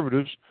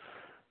conservatives,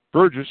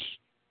 Burgess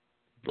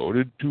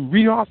voted to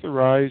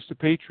reauthorize the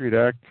Patriot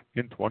Act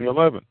in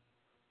 2011.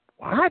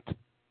 What?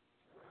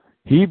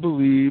 He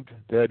believed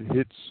that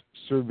its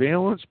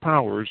surveillance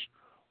powers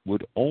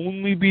would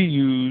only be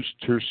used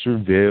to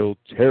surveil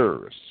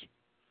terrorists,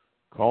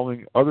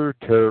 calling other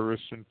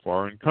terrorists in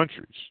foreign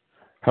countries.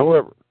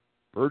 However,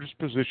 Burgess'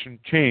 position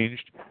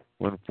changed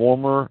when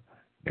former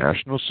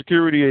National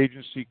Security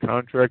Agency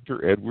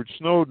contractor Edward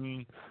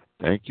Snowden,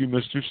 thank you,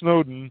 Mr.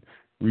 Snowden,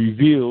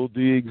 revealed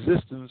the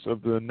existence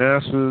of the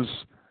NASA's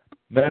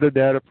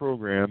metadata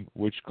program,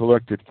 which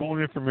collected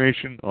phone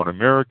information on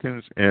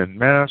Americans en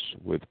masse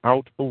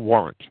without a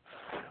warrant.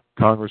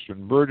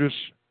 Congressman Burgess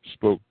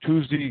spoke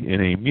Tuesday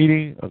in a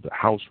meeting of the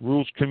House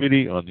Rules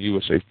Committee on the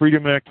USA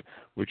Freedom Act,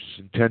 which is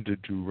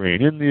intended to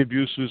rein in the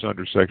abuses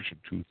under Section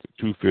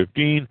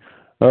 215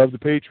 of the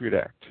Patriot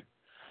Act.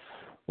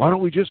 Why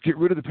don't we just get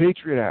rid of the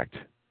Patriot Act?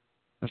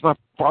 Let's not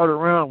fart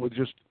around with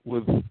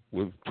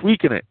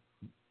tweaking it.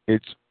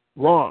 It's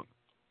wrong,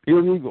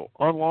 illegal,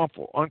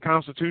 unlawful,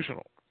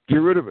 unconstitutional. Get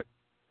rid of it.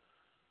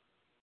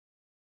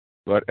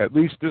 But at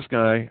least this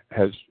guy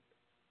has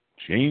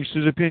changed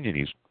his opinion.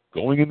 He's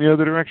going in the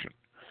other direction.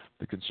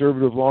 The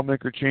conservative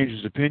lawmaker changed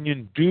his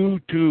opinion due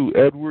to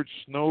Edward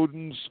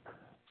Snowden's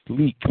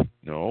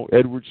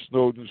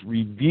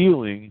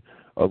revealing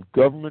of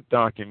government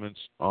documents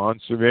on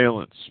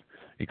surveillance.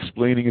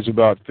 Explaining his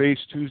about-face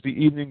Tuesday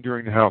evening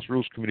during the House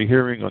Rules Committee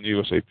hearing on the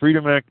USA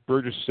Freedom Act,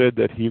 Burgess said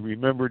that he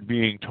remembered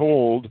being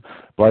told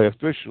by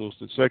officials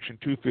that Section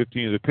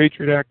 215 of the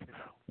Patriot Act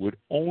would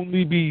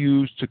only be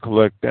used to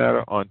collect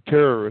data on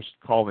terrorists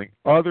calling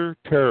other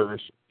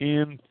terrorists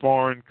in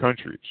foreign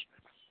countries.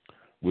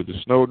 With the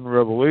Snowden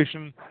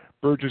revelation,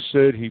 Burgess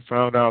said he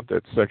found out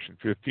that Section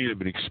 15 had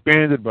been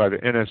expanded by the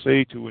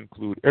NSA to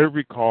include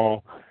every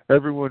call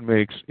everyone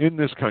makes in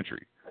this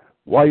country.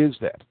 Why is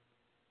that?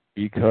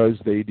 Because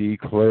they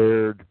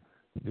declared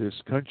this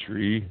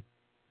country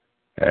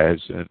as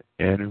an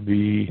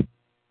enemy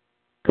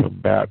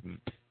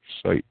combatant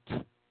site.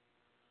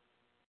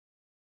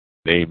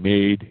 They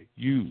made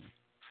you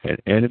an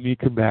enemy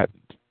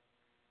combatant,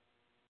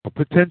 a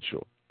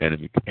potential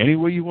enemy, any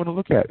way you want to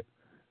look at it.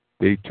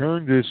 They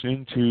turned this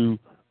into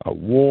a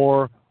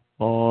war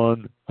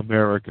on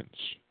Americans.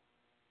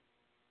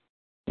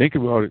 Think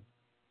about it.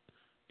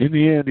 In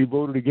the end, he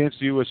voted against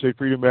the USA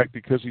Freedom Act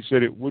because he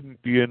said it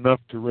wouldn't be enough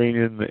to rein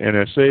in the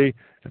NSA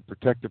and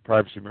protect the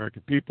privacy of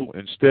American people.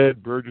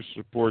 Instead, Burgess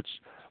supports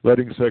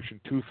letting Section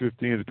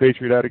 215 of the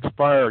Patriot Act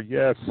expire,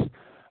 yes,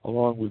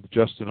 along with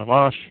Justin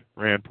Amash,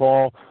 Rand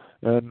Paul,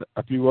 and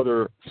a few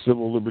other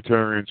civil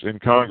libertarians in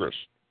Congress.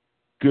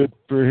 Good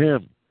for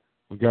him.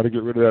 We've got to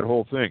get rid of that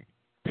whole thing.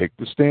 Take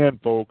the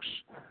stand, folks.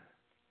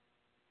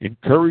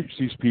 Encourage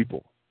these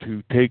people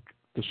to take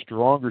the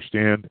stronger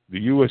stand. The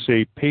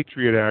USA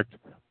Patriot Act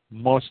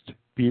must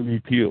be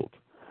repealed.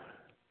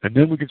 And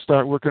then we can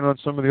start working on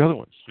some of the other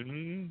ones,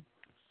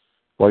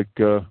 like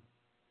the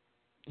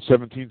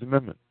 17th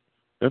Amendment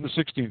and the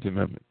 16th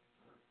Amendment.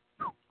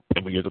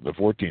 And we get to the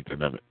 14th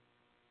Amendment.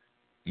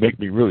 Make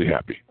me really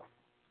happy.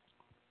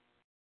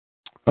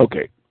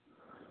 Okay.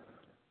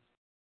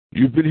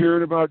 You've been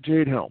hearing about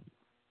Jade Helm.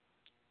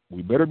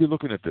 We better be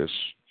looking at this.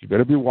 You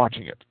better be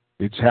watching it.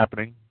 It's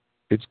happening.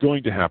 It's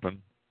going to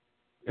happen.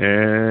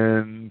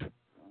 And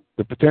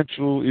the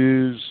potential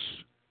is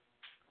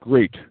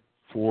great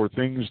for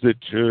things that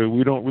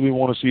we don't really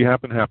want to see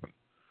happen.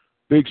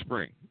 Big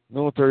Spring.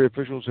 Military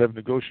officials have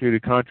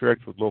negotiated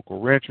contracts with local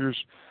ranchers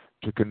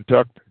to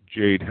conduct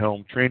Jade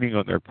Helm training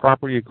on their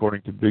property,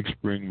 according to Big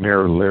Spring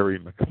Mayor Larry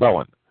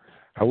McClellan.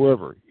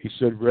 However, he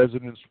said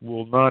residents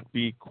will not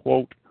be,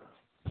 quote,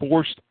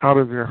 forced out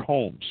of their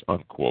homes,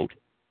 unquote.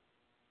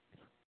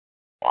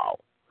 Wow.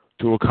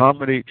 To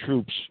accommodate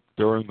troops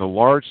during the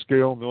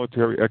large-scale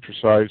military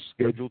exercise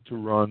scheduled to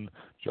run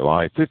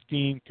July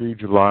 15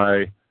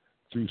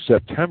 through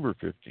September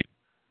 15.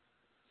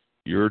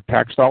 Your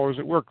tax dollars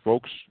at work,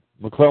 folks.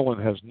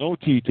 McClellan has no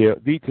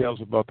details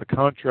about the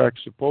contract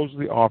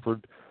supposedly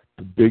offered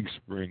to Big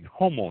Spring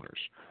homeowners.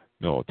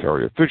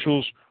 Military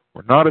officials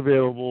were not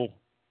available,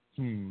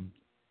 I'm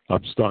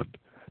stunned,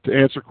 to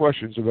answer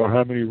questions about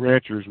how many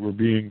ranchers were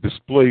being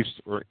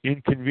displaced or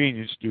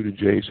inconvenienced due to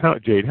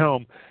Jade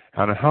Helm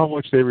and how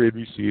much they would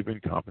receive in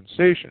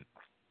compensation.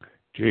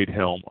 Jade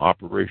Helm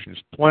operations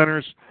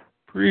planners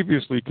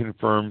previously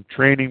confirmed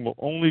training will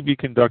only be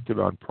conducted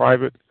on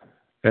private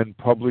and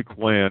public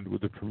land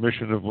with the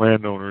permission of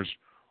landowners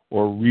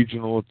or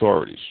regional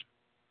authorities.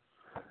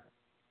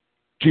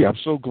 Gee, I'm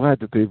so glad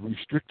that they've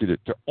restricted it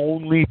to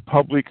only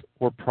public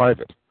or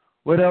private.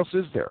 What else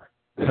is there?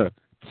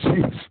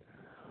 Jeez.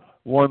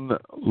 One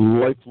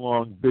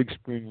lifelong Big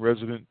Spring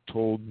resident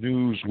told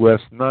News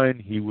West 9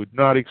 he would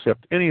not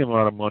accept any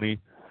amount of money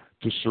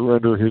to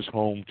surrender his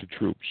home to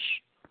troops.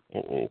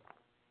 Uh-oh.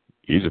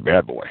 He's a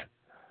bad boy.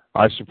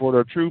 I support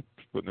our troops,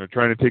 but they're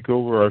trying to take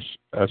over us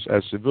as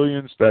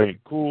civilians. That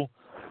ain't cool.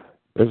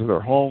 Those are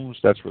their homes.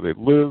 That's where they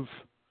live.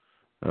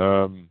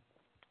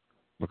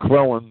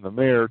 McClellan, the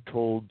mayor,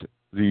 told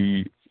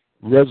the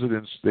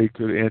residents they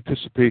could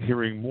anticipate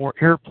hearing more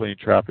airplane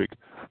traffic,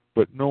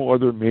 but no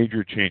other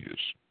major changes.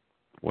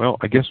 Well,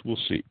 I guess we'll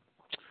see.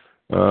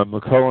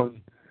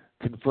 McClellan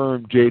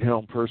confirmed Jade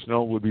Helm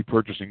personnel would be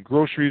purchasing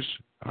groceries.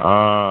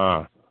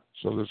 So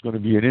there's going to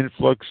be an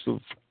influx of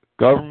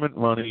government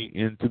money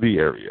into the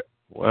area.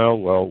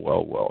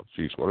 Well.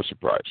 Geez, what a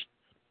surprise.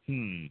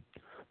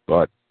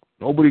 But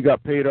nobody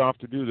got paid off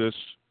to do this.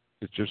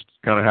 It just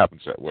kind of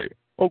happens that way.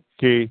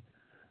 Okay.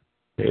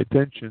 Pay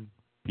attention,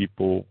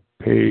 people.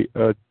 Pay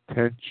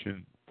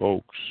attention,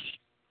 folks.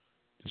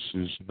 This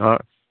is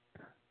not...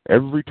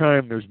 Every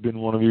time there's been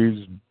one of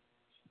these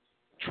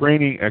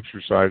training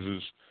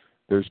exercises,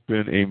 there's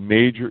been a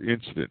major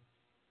incident.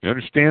 You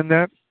understand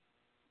that?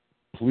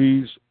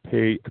 Please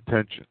pay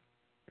attention.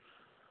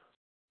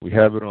 We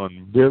have it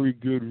on very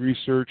good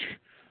research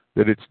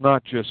that it's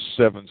not just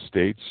 7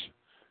 states.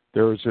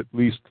 There is at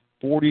least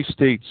 40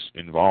 states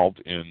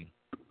involved in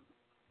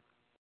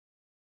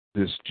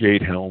this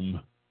Jade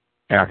Helm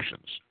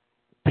actions.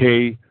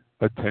 Pay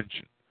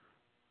attention.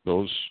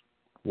 Those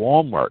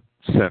Walmart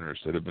centers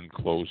that have been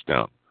closed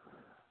down.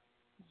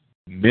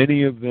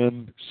 Many of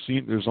them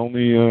seem, there's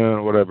only,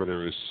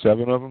 there is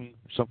 7 of them,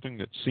 something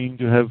that seem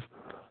to have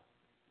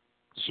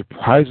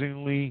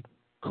surprisingly,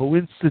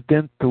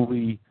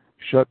 coincidentally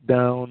shut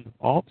down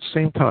all at the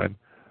same time,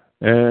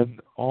 and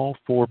all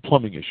for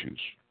plumbing issues.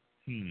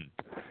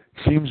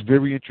 Seems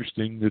very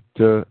interesting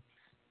that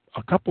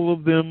a couple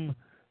of them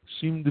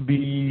seem to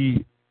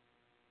be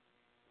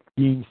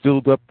being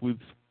filled up with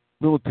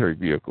military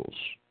vehicles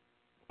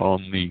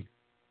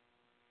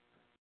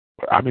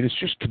it's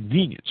just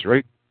convenience,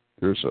 right?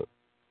 There's a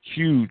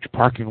huge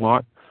parking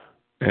lot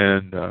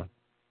and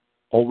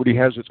already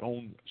has its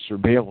own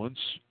surveillance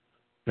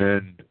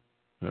and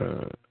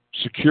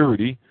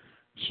security.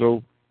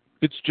 So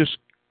it's just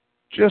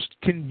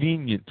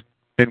convenient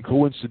and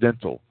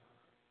coincidental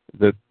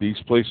that these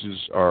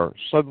places are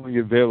suddenly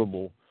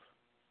available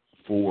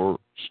for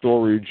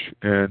storage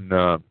and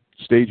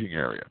staging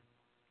area.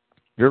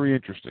 Very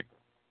interesting.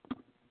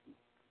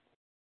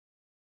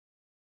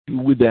 Do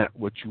with that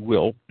what you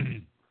will,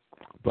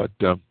 but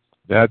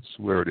that's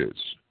where it is.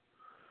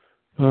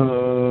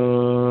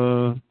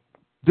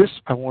 This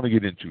I want to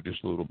get into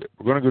just a little bit.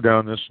 We're going to go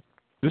down this.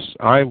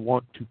 I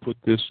want to put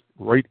this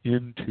right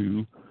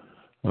into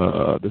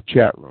the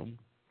chat room.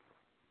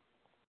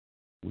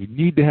 We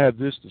need to have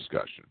this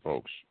discussion,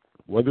 folks.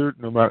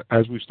 No matter,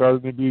 as we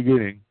started in the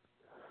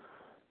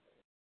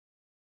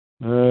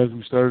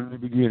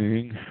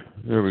beginning,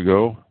 there we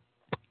go.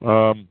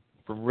 From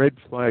Red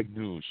Flag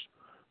News,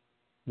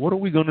 what are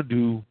we going to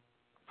do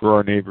for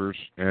our neighbors,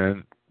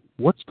 and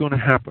what's going to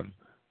happen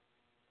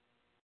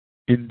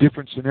in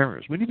different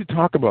scenarios? We need to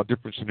talk about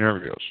different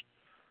scenarios.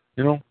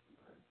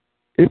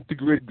 If the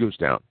grid goes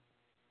down,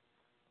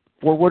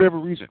 for whatever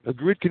reason, a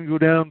grid can go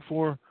down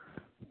for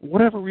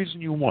whatever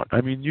reason you want.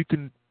 I mean, you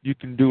can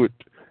do it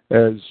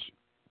as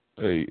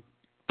a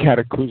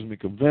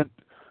cataclysmic event.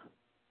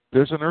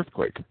 There's an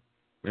earthquake,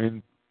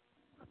 and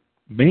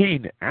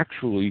Maine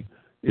actually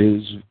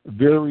is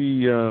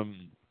very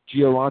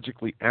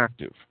geologically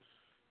active.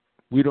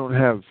 We don't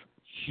have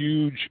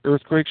huge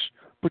earthquakes,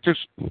 but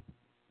there's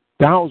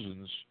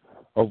thousands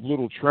of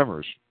little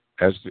tremors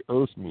as the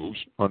earth moves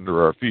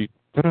under our feet.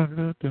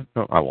 No,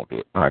 I won't do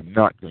it. I'm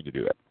not going to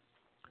do that.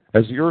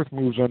 As the earth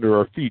moves under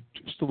our feet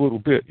just a little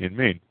bit in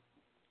Maine,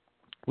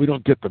 we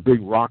don't get the big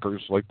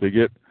rockers like they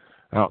get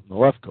out in the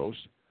left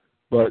coast,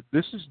 but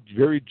this is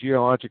very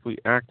geologically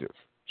active.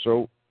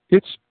 So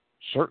it's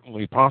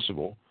certainly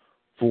possible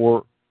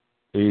for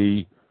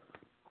a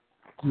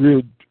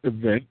grid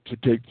event to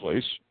take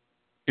place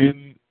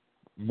in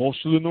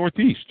most of the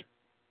Northeast.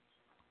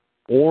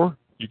 Or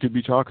you could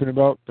be talking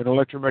about an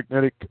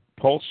electromagnetic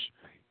pulse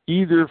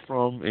either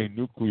from a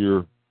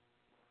nuclear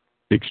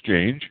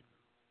exchange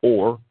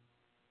or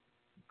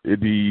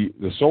the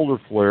solar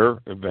flare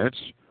events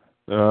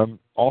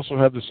also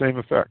have the same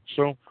effect.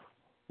 So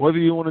whether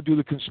you want to do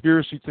the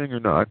conspiracy thing or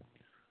not,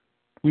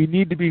 we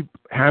need to be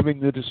having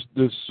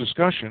this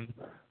discussion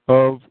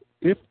of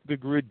if the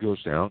grid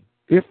goes down,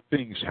 if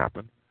things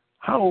happen,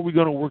 how are we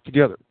going to work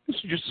together? This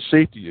is just a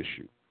safety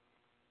issue.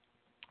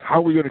 How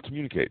are we going to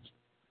communicate?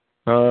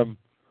 How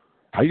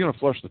are you going to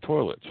flush the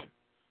toilet?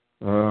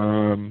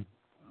 How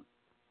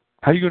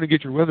are you going to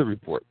get your weather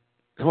report?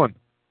 Come on,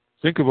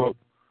 think about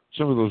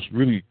some of those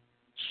really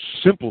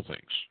simple things.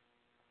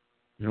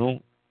 Do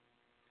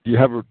you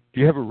have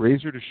a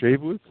razor to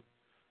shave with?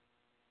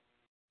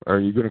 Or are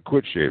you going to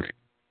quit shaving?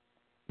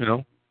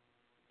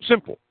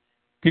 Simple.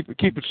 Keep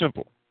it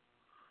simple.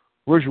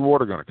 Where's your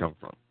water going to come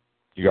from?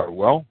 You got a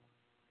well?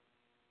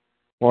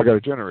 Well, I got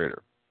a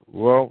generator.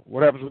 Well,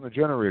 what happens when the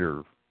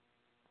generator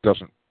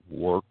doesn't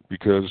work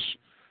because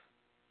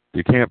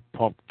you can't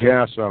pump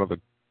gas out of the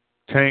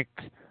tank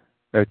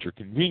at your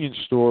convenience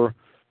store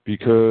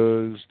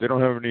because they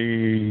don't have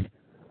any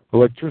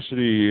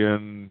electricity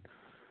and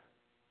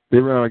they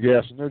ran out of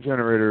gas in their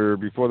generator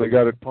before they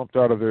got it pumped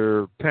out of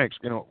their tanks?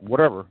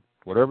 Whatever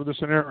the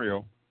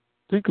scenario,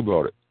 think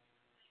about it.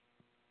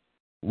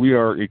 We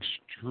are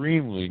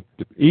extremely,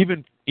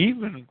 even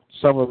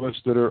some of us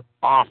that are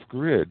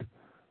off-grid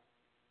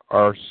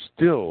are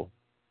still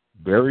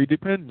very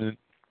dependent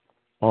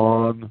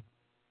on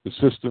the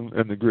system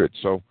and the grid.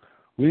 So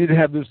we need to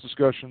have this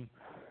discussion,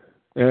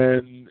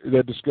 and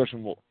that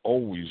discussion will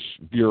always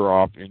veer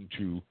off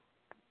into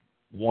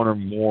one or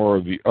more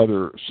of the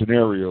other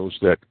scenarios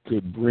that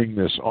could bring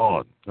this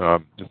on.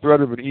 The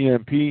threat of an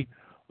EMP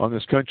on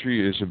this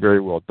country is a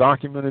very well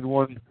documented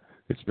one.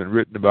 It's been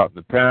written about in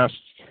the past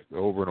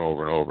over and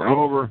over and over and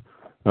over.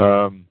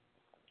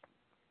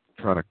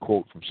 Trying to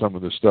quote from some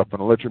of this stuff.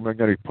 An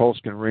electromagnetic pulse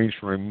can range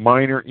from a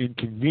minor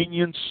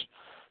inconvenience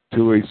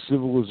to a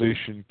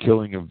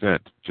civilization-killing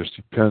event. Just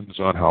depends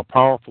on how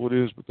powerful it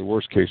is, but the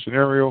worst-case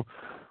scenario,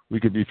 we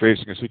could be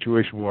facing a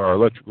situation where our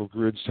electrical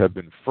grids have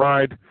been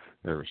fried,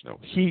 there is no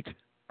heat,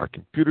 our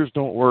computers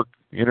don't work,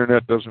 the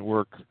internet doesn't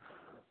work,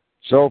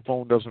 cell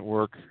phone doesn't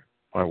work,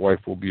 my wife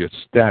will be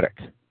ecstatic.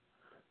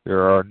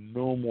 There are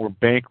no more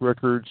bank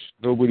records,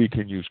 nobody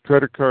can use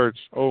credit cards.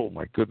 Oh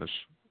my goodness,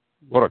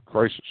 what a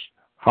crisis.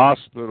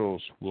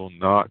 Hospitals will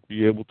not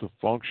be able to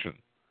function.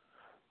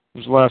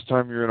 When was the last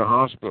time you're in a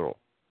hospital?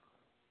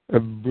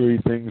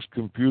 Everything's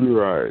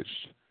computerized.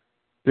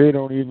 They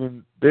don't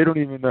even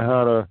know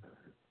how to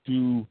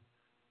do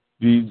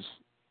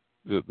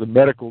the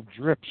medical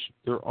drips.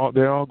 They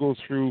all go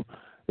through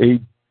a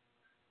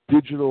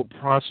digital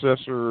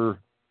processor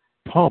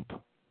pump.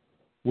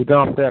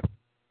 Without that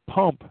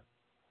pump,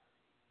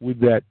 with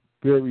that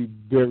very,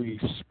 very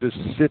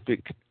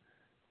specific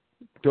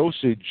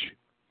dosage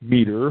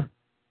meter,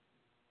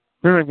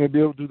 they're not going to be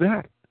able to do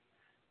that.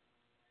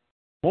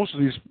 Most of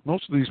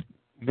these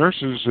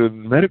nurses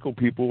and medical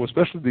people,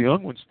 especially the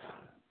young ones,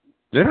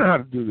 they don't know how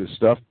to do this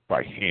stuff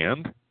by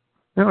hand.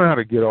 They don't know how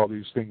to get all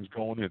these things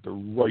going at the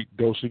right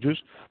dosages.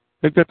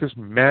 They've got this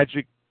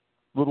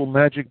little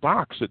magic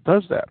box that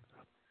does that.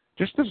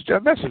 That's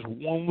just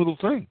one little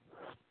thing.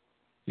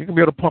 You can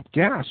be able to pump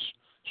gas.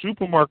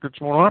 Supermarkets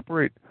won't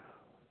operate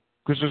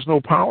because there's no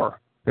power.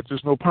 If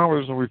there's no power,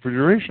 there's no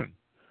refrigeration.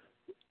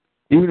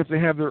 Even if they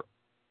have their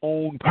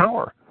own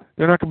power,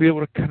 they're not going to be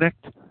able to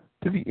connect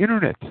to the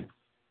internet.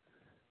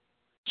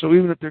 So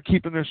even if they're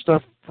keeping their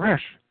stuff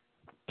fresh,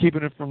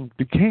 keeping it from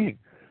decaying,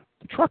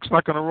 the truck's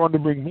not going to run to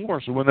bring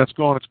more, so when that's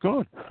gone, it's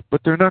gone.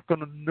 But they're not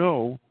going to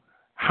know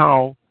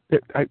how,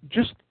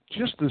 just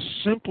the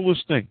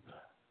simplest thing,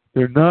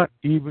 they're not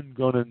even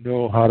going to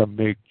know how to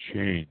make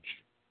change.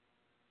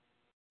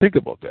 Think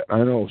about that. I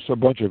know a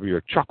bunch of you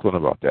are chuckling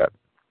about that.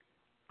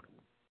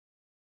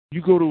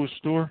 You go to a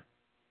store,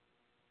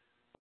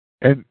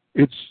 and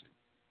it's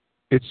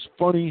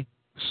funny,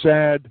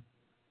 sad,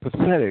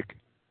 pathetic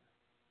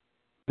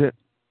that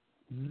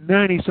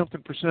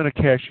 90-something% of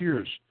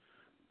cashiers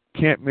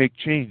can't make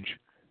change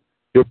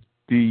if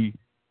the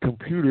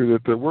computer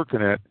that they're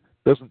working at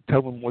doesn't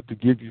tell them what to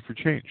give you for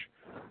change.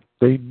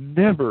 They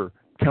never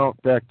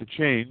count back the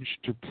change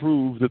to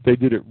prove that they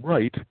did it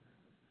right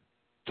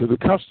to the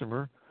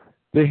customer.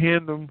 They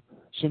hand them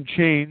some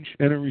change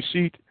and a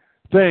receipt.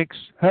 Thanks.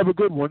 Have a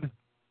good one.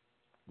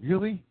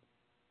 Really?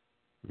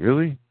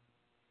 Really?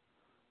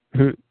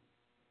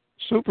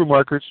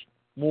 Supermarkets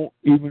won't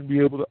even be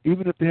able to,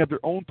 even if they have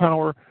their own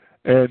power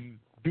and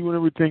doing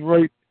everything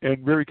right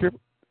and very careful,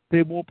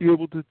 they won't be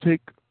able to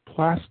take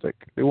plastic.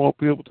 They won't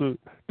be able to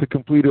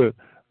complete a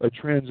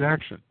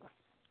transaction.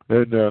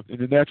 And in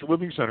the Natural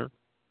Living Center,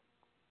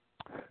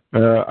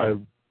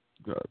 I'm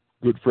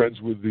good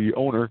friends with the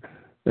owner,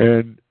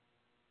 and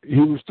he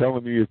was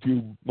telling me a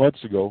few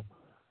months ago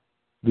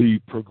the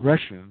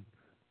progression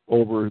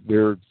over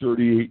their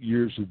 38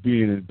 years of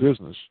being in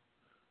business.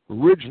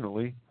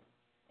 Originally,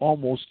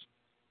 almost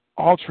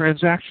all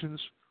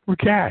transactions were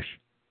cash.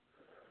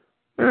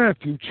 A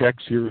few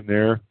checks here and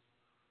there,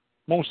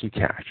 mostly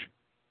cash.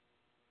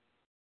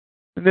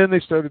 And then they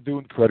started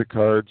doing credit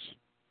cards,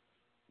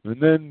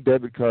 and then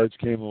debit cards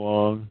came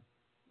along,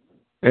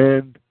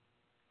 and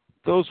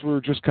those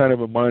were just kind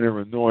of a minor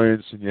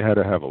annoyance, and you had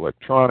to have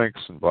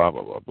electronics and blah,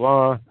 blah, blah,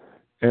 blah.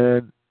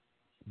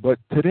 But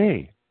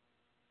today,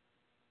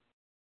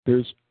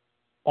 there's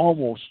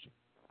almost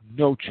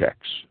no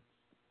checks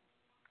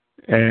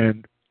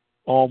and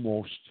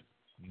almost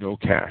no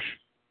cash.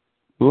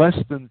 Less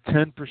than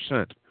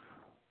 10%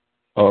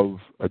 of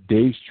a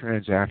day's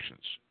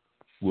transactions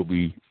will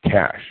be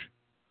cash.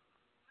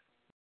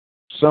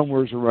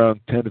 Somewhere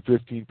around 10 to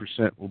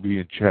 15% will be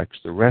in checks.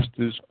 The rest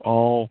is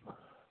all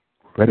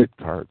credit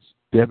cards,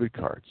 debit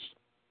cards.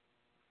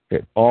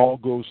 It all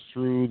goes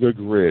through the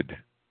grid.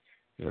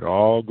 It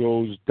all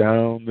goes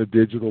down the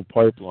digital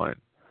pipeline.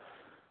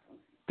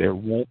 They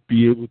won't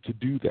be able to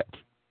do that.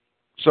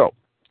 So,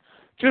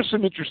 just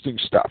some interesting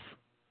stuff.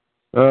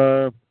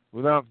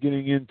 Without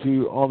getting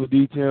into all the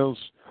details,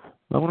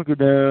 I want to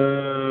go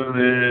down,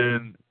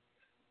 and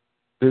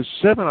there's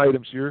 7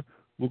 items here.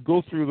 We'll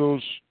go through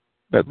those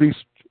at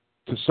least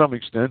to some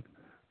extent,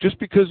 just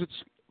because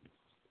it's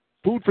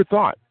food for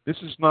thought. This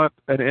is not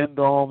an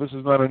end-all. This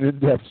is not an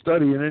in-depth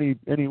study in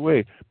any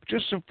way. But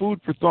just some food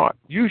for thought.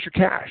 Use your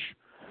cash.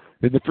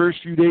 In the first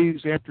few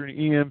days after an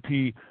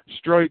EMP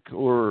strike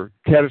or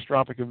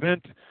catastrophic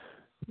event,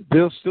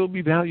 there'll still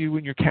be value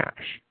in your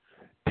cash.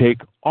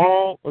 Take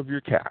all of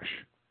your cash.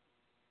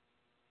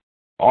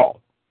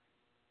 All.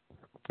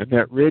 And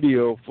that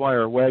radio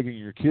flyer wagging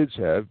your kids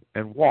have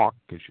and walk,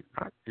 because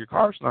your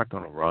car's not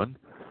going to run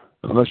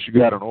unless you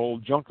got an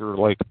old junker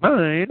like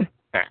mine.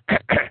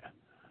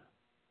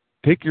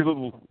 Take your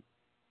little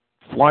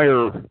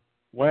flyer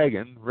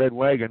wagon, red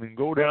wagon, and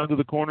go down to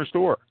the corner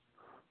store.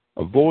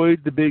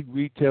 Avoid the big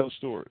retail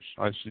stores.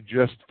 I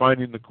suggest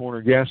finding the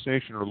corner gas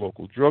station or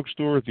local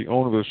drugstore. The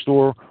owner of the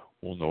store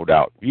will no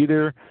doubt be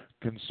there,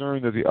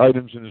 concerned that the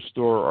items in the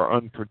store are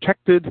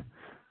unprotected,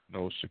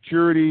 no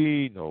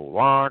security, no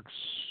locks.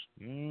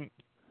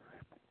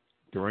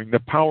 During the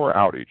power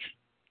outage,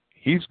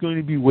 he's going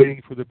to be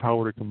waiting for the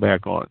power to come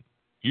back on.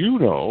 You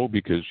know,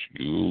 because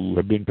you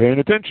have been paying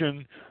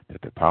attention,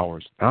 that the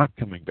power's not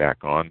coming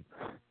back on.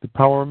 The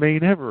power may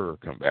never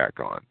come back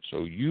on.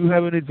 So you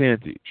have an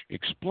advantage.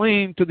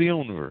 Explain to the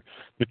owner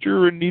that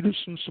you're in need of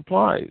some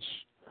supplies,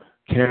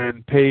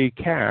 can pay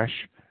cash,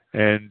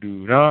 and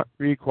do not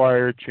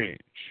require change.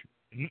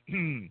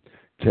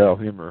 Tell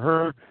him or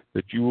her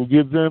that you will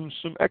give them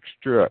some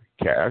extra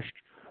cash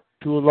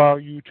to allow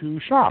you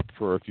to shop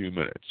for a few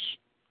minutes.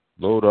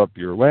 Load up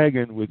your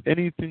wagon with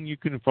anything you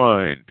can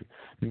find,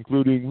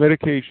 including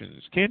medications,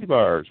 candy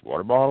bars,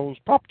 water bottles,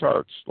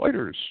 Pop-Tarts,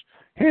 lighters,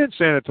 hand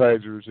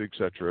sanitizers,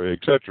 etc.,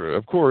 etc.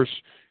 Of course,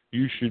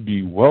 You should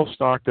be well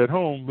stocked at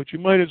home, but you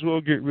might as well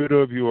get rid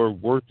of your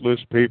worthless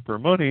paper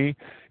money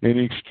in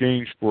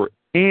exchange for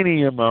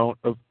any amount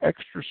of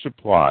extra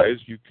supplies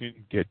you can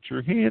get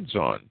your hands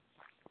on.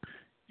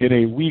 In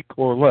a week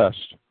or less,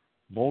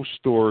 most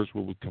stores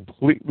will be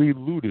completely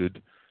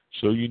looted,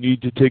 so you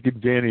need to take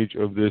advantage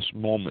of this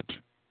moment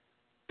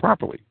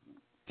properly.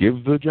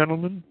 Give the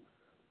gentleman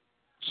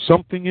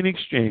something in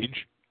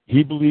exchange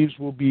he believes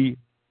will be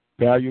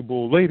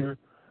valuable later,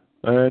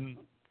 and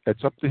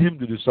it's up to him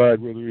to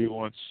decide whether he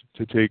wants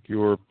to take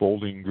your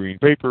folding green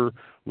paper,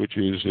 which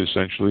is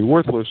essentially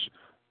worthless,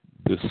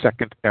 the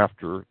second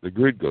after the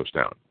grid goes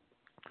down.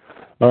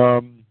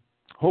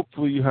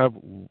 Hopefully you have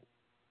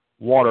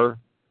water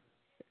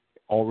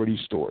already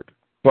stored.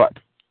 But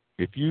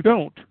if you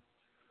don't,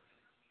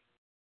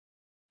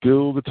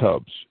 fill the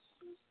tubs.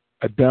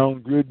 A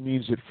down grid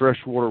means that fresh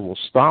water will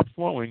stop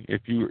flowing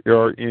if you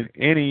are in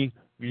any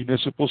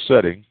municipal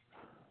setting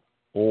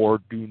or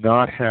do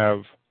not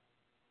have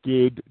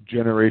good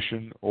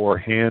generation or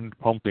hand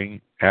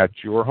pumping at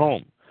your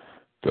home.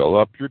 Fill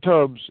up your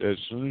tubs as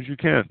soon as you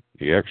can.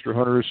 The extra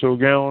 100 or so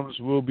gallons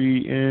will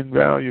be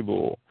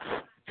invaluable.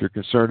 If you're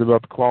concerned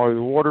about the quality of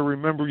the water,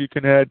 remember you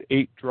can add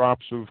 8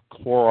 drops of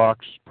Clorox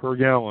per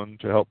gallon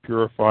to help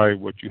purify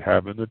what you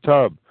have in the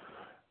tub.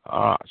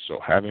 So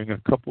having a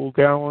couple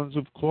gallons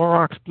of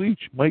Clorox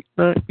bleach might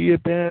not be a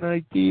bad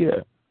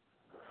idea.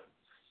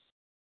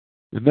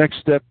 The next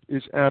step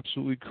is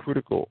absolutely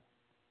critical.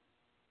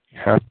 You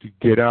have to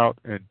get out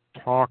and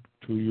talk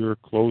to your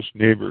close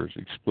neighbors.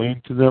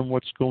 Explain to them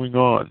what's going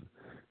on.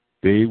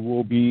 They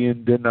will be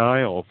in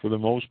denial for the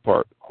most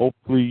part.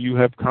 Hopefully you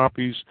have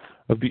copies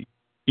of the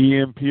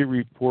EMP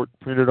report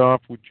printed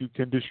off, which you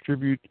can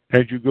distribute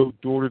as you go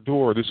door to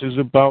door. This is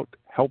about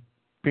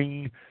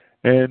helping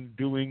and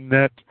doing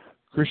that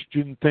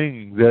Christian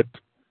thing that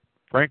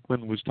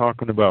Franklin was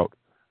talking about.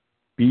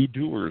 Be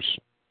doers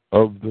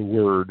of the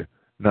word,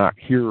 not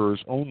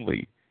hearers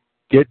only.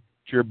 Get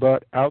your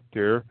butt out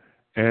there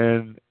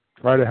and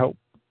try to help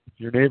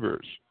your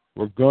neighbors.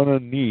 We're going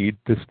to need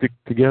to stick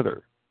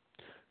together.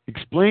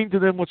 Explain to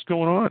them what's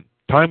going on.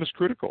 Time is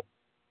critical.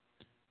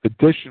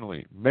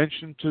 Additionally,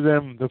 mention to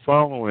them the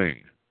following.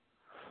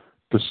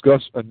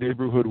 Discuss a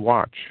neighborhood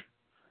watch.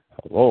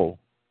 Hello.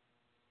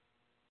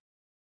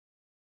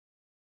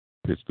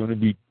 There's going to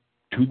be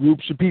 2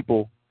 groups of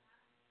people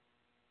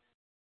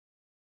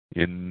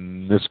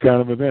in this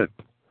kind of event.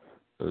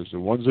 There's the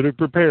ones that are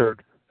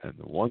prepared and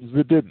the ones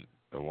that didn't.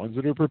 The ones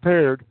that are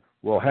prepared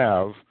will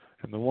have,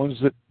 and the ones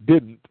that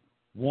didn't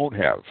won't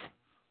have.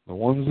 The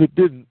ones that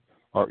didn't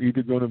are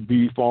either going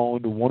to fall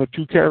into one of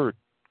 2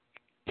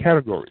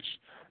 categories.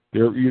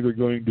 They're either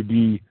going to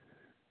be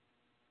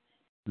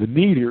the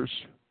needers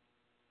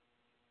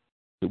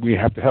that we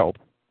have to help,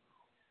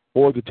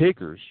 or the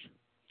takers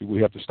that we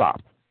have to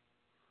stop.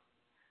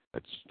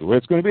 That's the way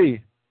it's going to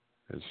be.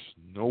 There's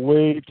no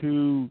way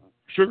to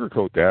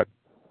sugarcoat that.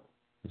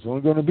 There's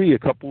only going to be a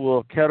couple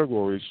of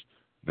categories,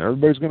 and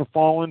everybody's going to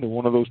fall into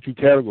one of those 2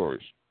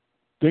 categories.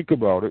 Think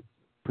about it.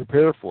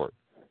 Prepare for it.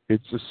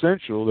 It's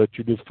essential that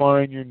you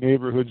define your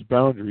neighborhood's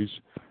boundaries,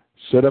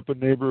 set up a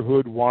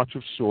neighborhood watch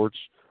of sorts,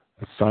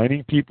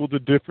 assigning people to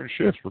different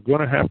shifts. We're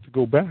going to have to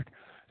go back.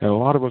 And a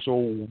lot of us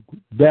old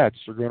vets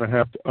are going to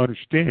have to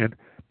understand,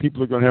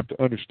 people are going to have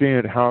to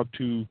understand how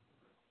to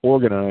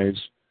organize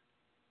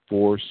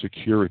for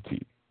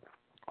security.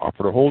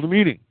 Offer to hold a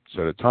meeting.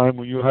 Set a time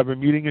when you'll have a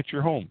meeting at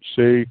your home.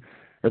 Say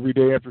every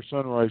day after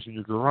sunrise in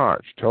your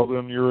garage. Tell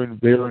them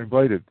they're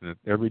invited. And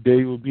every day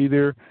you'll be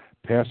there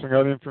passing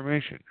out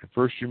information. At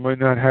first you might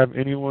not have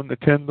anyone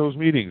attend those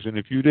meetings. In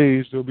a few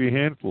days there'll be a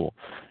handful.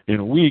 In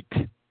a week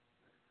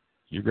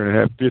you're going to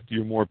have 50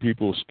 or more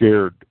people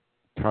scared,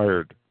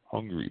 tired,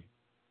 hungry,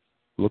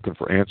 looking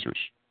for answers.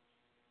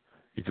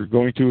 If you're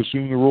going to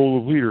assume the role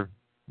of leader,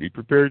 be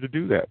prepared to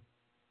do that.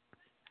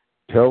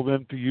 Tell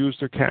them to use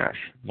their cash,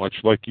 much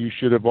like you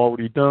should have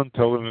already done.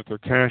 Tell them that their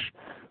cash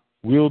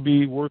will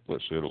be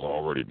worthless. It'll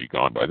already be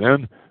gone by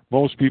then.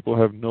 Most people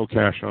have no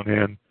cash on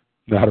hand.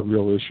 Not a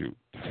real issue.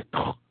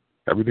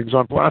 Everything's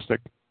on plastic,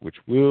 which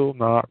will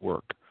not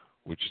work,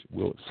 which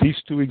will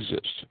cease to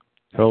exist.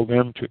 Tell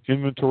them to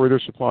inventory their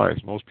supplies.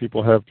 Most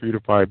people have 3 to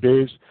 5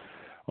 days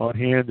on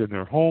hand in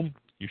their home.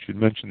 You should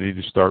mention they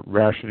need to start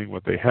rationing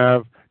what they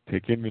have.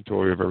 Take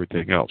inventory of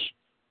everything else.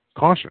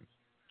 Caution.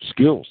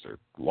 Skills. They've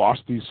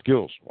lost these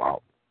skills.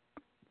 Wow.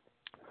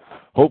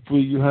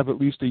 Hopefully you have at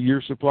least a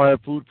year's supply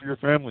of food for your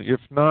family,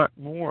 if not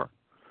more.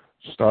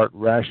 Start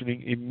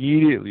rationing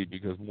immediately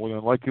because more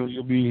than likely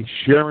you'll be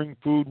sharing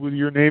food with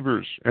your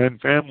neighbors and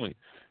family.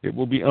 It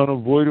will be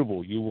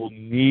unavoidable. You will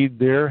need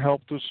their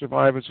help to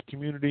survive as a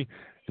community,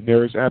 and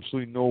there is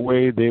absolutely no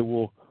way they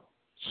will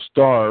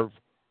starve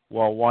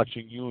while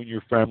watching you and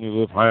your family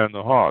live high on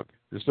the hog.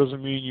 This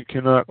doesn't mean you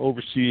cannot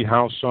oversee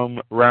how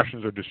some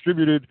rations are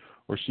distributed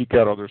or seek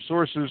out other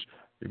sources.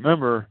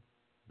 Remember,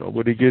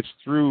 nobody gets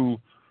through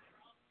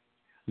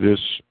this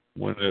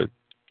when the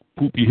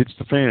poopy hits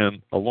the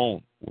fan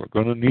alone. We're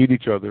going to need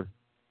each other.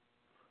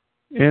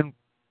 And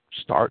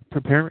start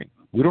preparing.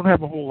 We don't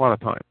have a whole lot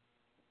of time.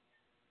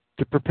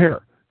 to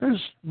prepare. That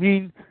doesn't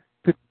mean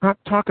that not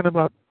talking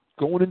about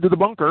going into the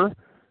bunker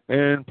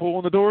and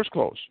pulling the doors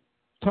closed.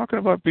 It's talking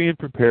about being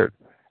prepared.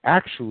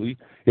 Actually,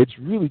 it's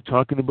really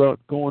talking about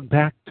going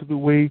back to the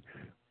way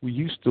we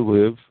used to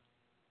live,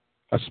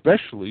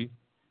 especially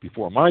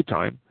before my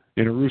time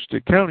in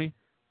Aroostook County,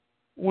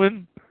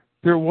 when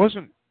there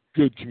wasn't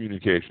good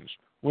communications,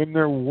 when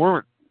there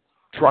weren't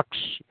trucks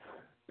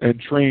and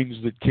trains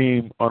that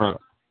came on a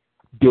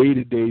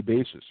day-to-day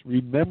basis.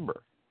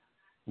 Remember,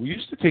 we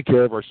used to take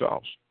care of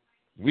ourselves.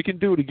 We can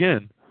do it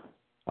again.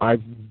 I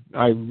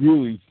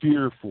really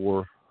fear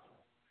for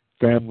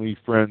family,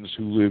 friends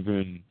who live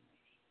in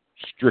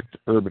strict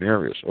urban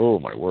areas. Oh,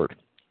 my word.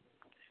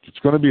 It's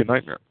going to be a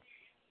nightmare.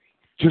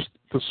 Just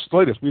the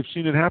slightest. We've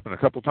seen it happen a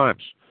couple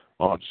times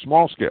on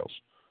small scales.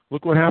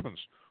 Look what happens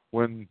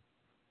when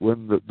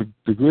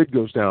the grid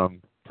goes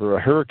down for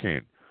a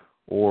hurricane,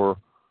 or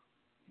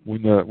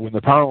when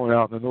the power went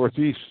out in the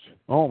Northeast.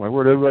 Oh, my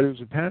word, everybody was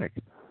in panic.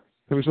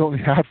 It was only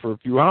out for a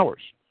few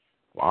hours.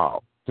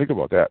 Wow, think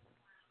about that.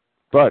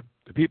 But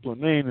the people in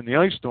Maine in the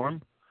ice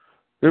storm,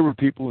 there were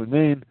people in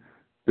Maine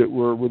that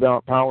were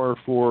without power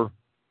for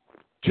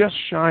just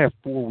shy of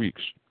 4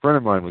 weeks. A friend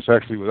of mine was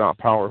actually without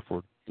power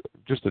for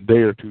just a day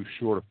or two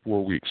short of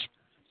 4 weeks.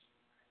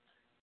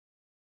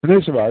 And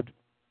they survived.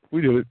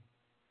 We did it.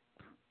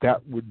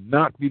 That would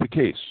not be the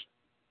case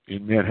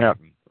in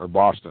Manhattan or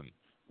Boston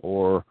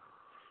or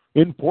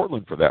in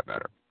Portland, for that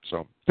matter.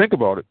 So think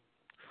about it.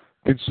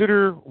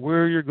 Consider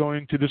where you're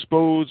going to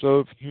dispose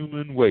of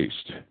human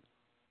waste.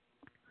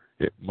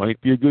 It might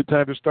be a good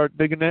time to start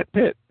digging that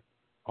pit.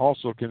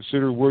 Also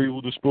consider where you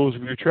will dispose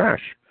of your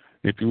trash,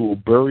 if you will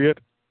bury it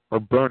or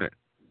burn it.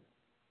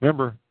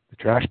 Remember, the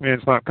trash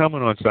man's not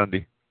coming on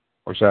Sunday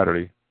or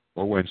Saturday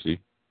or Wednesday,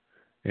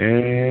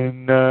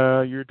 and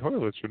your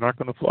toilets are not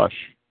going to flush.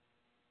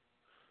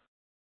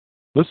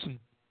 Listen,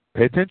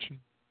 pay attention.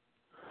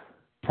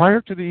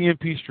 Prior to the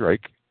EMP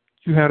strike,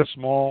 you had a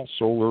small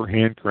solar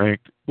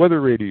hand-cranked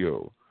weather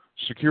radio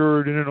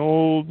secured in an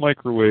old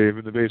microwave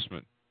in the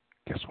basement.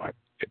 Guess what?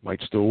 It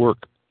might still work.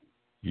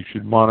 You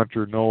should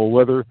monitor NOAA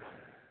weather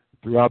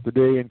throughout the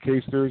day in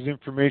case there is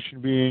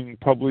information being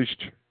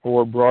published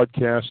or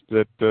broadcast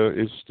that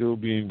is still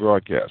being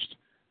broadcast.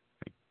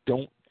 I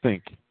don't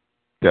think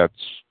that's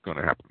going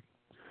to happen.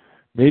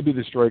 Maybe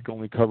the strike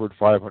only covered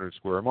 500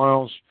 square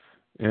miles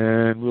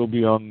and we'll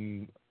be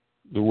on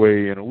the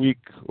way in a week,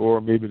 or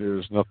maybe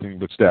there's nothing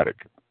but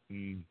static.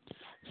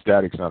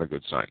 Static's not a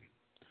good sign.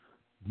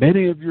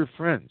 Many of your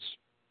friends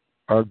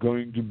are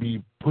going to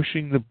be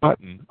pushing the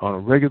button on a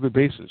regular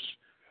basis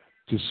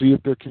to see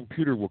if their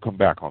computer will come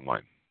back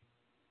online.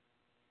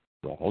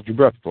 Don't hold your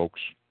breath, folks.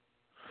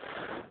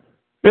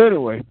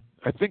 Anyway,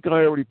 I think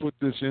I already put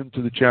this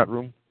into the chat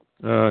room.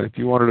 If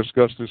you want to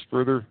discuss this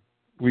further,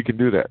 we can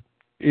do that.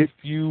 If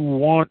you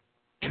want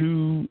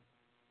to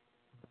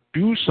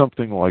do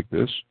something like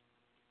this,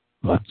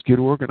 let's get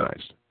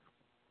organized.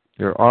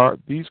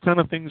 These kind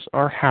of things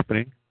are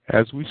happening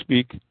as we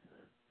speak,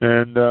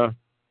 and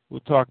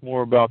we'll talk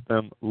more about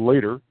them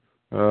later.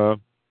 You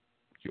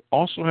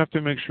also have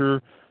to make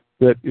sure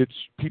that it's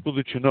people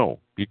that you know,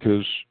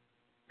 because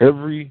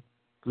every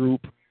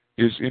group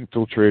is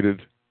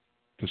infiltrated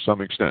to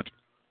some extent.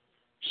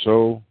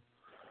 So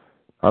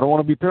I don't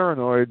want to be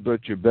paranoid,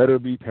 but you better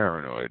be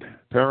paranoid.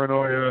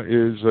 Paranoia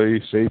is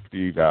a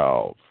safety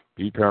valve.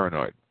 Be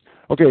paranoid.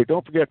 Okay,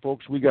 don't forget,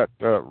 folks, we got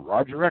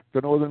Roger Eck, the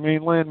Northern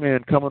Maine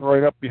Landman, coming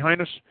right up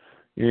behind us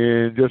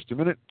in just a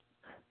minute.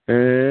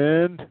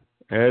 And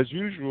as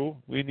usual,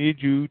 we need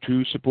you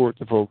to support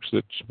the folks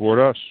that support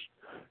us.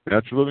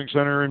 Natural Living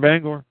Center in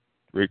Bangor,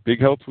 great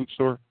big health food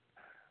store,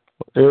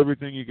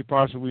 everything you could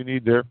possibly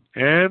need there,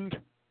 and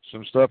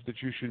some stuff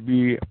that you should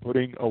be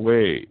putting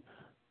away.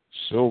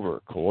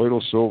 Silver, colloidal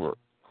silver,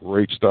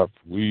 great stuff.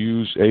 We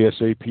use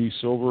ASAP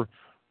silver.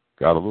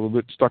 Got a little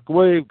bit stuck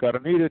away, got to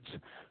need it.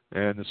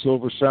 And the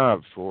silver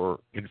salve for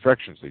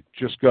infections. They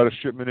just got a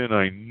shipment in,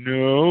 I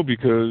know,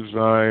 because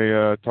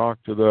I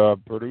talked to the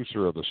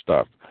producer of the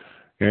stuff.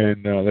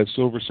 And that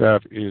silver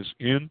salve is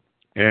in.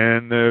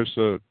 And there's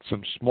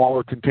some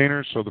smaller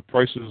containers, so the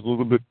price is a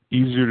little bit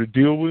easier to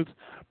deal with.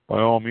 By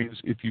all means,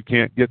 if you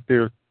can't get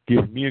there,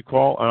 give me a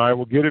call, and I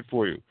will get it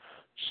for you.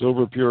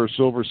 Silver Pure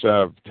Silver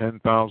Salve,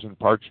 10,000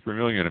 parts per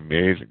million.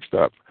 Amazing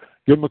stuff.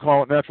 Give them a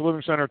call at Natural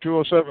Living Center,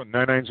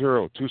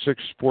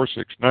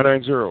 207-990-2646,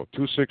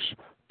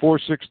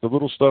 990-2646. The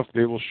little stuff,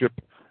 they will ship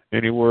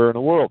anywhere in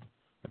the world.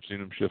 I've seen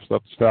them ship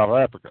stuff to South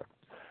Africa.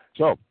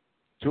 So,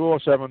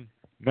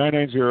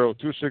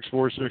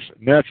 207-990-2646,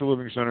 Natural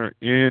Living Center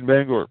in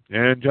Bangor.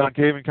 And John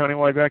Caven,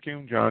 Countywide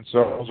Vacuum. John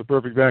sells a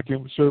perfect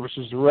vacuum,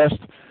 services the rest.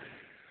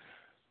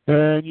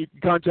 And you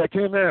can contact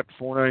him at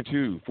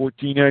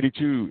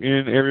 492-1492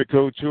 in area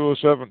code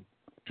 207.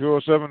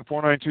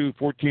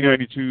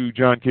 207-492-1492,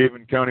 John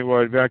Caven,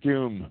 Countywide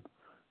Vacuum.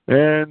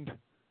 And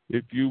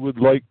if you would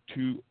like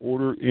to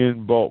order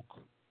in bulk,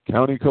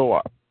 County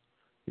Co-op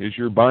is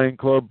your buying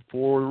club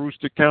for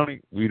Aroostook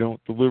County. We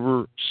don't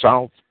deliver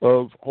south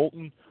of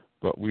Holton,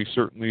 but we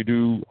certainly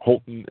do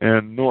Holton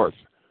and north.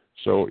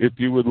 So if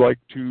you would like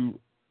to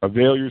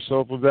Avail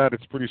yourself of that.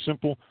 It's pretty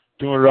simple.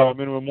 $200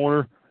 minimum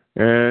order,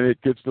 and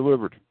it gets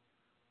delivered.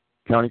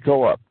 County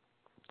Co-op,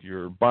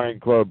 your buying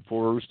club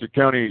for Aroostook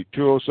County,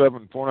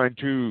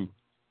 207-492,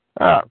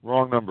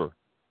 wrong number,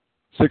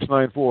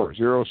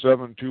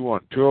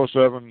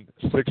 694-0721,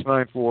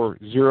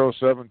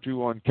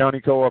 207-694-0721.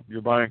 County Co-op,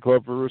 your buying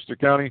club for Aroostook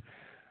County.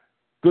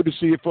 Good to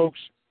see you, folks.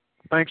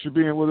 Thanks for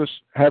being with us.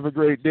 Have a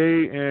great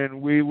day,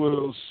 and we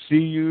will see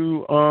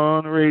you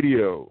on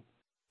radio.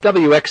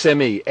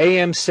 WXME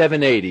AM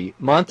 780,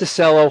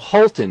 Monticello,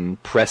 Holton,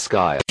 Presque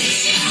Isle.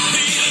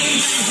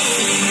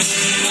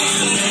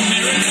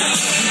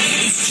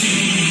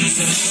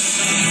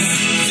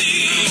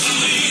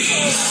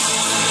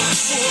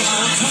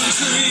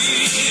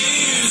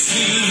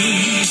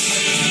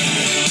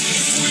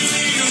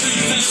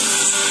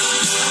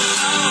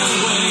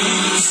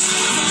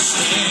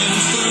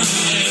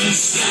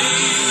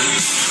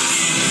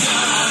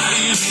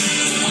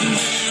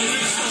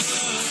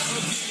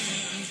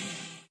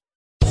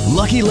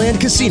 Lucky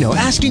Land Casino,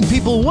 asking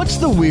people, what's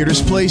the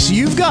weirdest place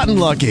you've gotten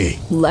lucky?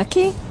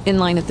 Lucky? In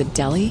line at the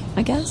deli,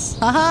 I guess?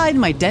 Aha, in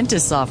my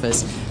dentist's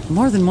office.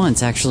 More than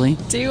once, actually.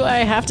 Do I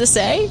have to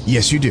say?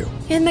 Yes, you do.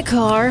 In the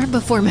car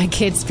before my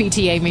kids'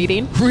 PTA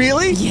meeting.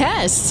 Really?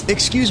 Yes.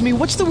 Excuse me,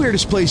 what's the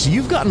weirdest place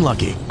you've gotten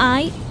lucky?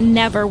 I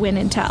never win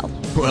and tell.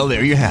 Well,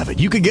 there you have it.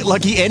 You can get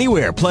lucky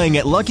anywhere, playing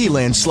at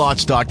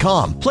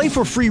LuckyLandSlots.com. Play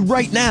for free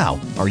right now.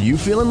 Are you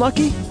feeling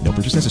lucky? No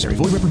purchase necessary.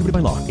 Void where prohibited by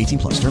law.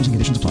 18+. Terms and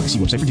conditions apply. See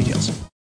website for details.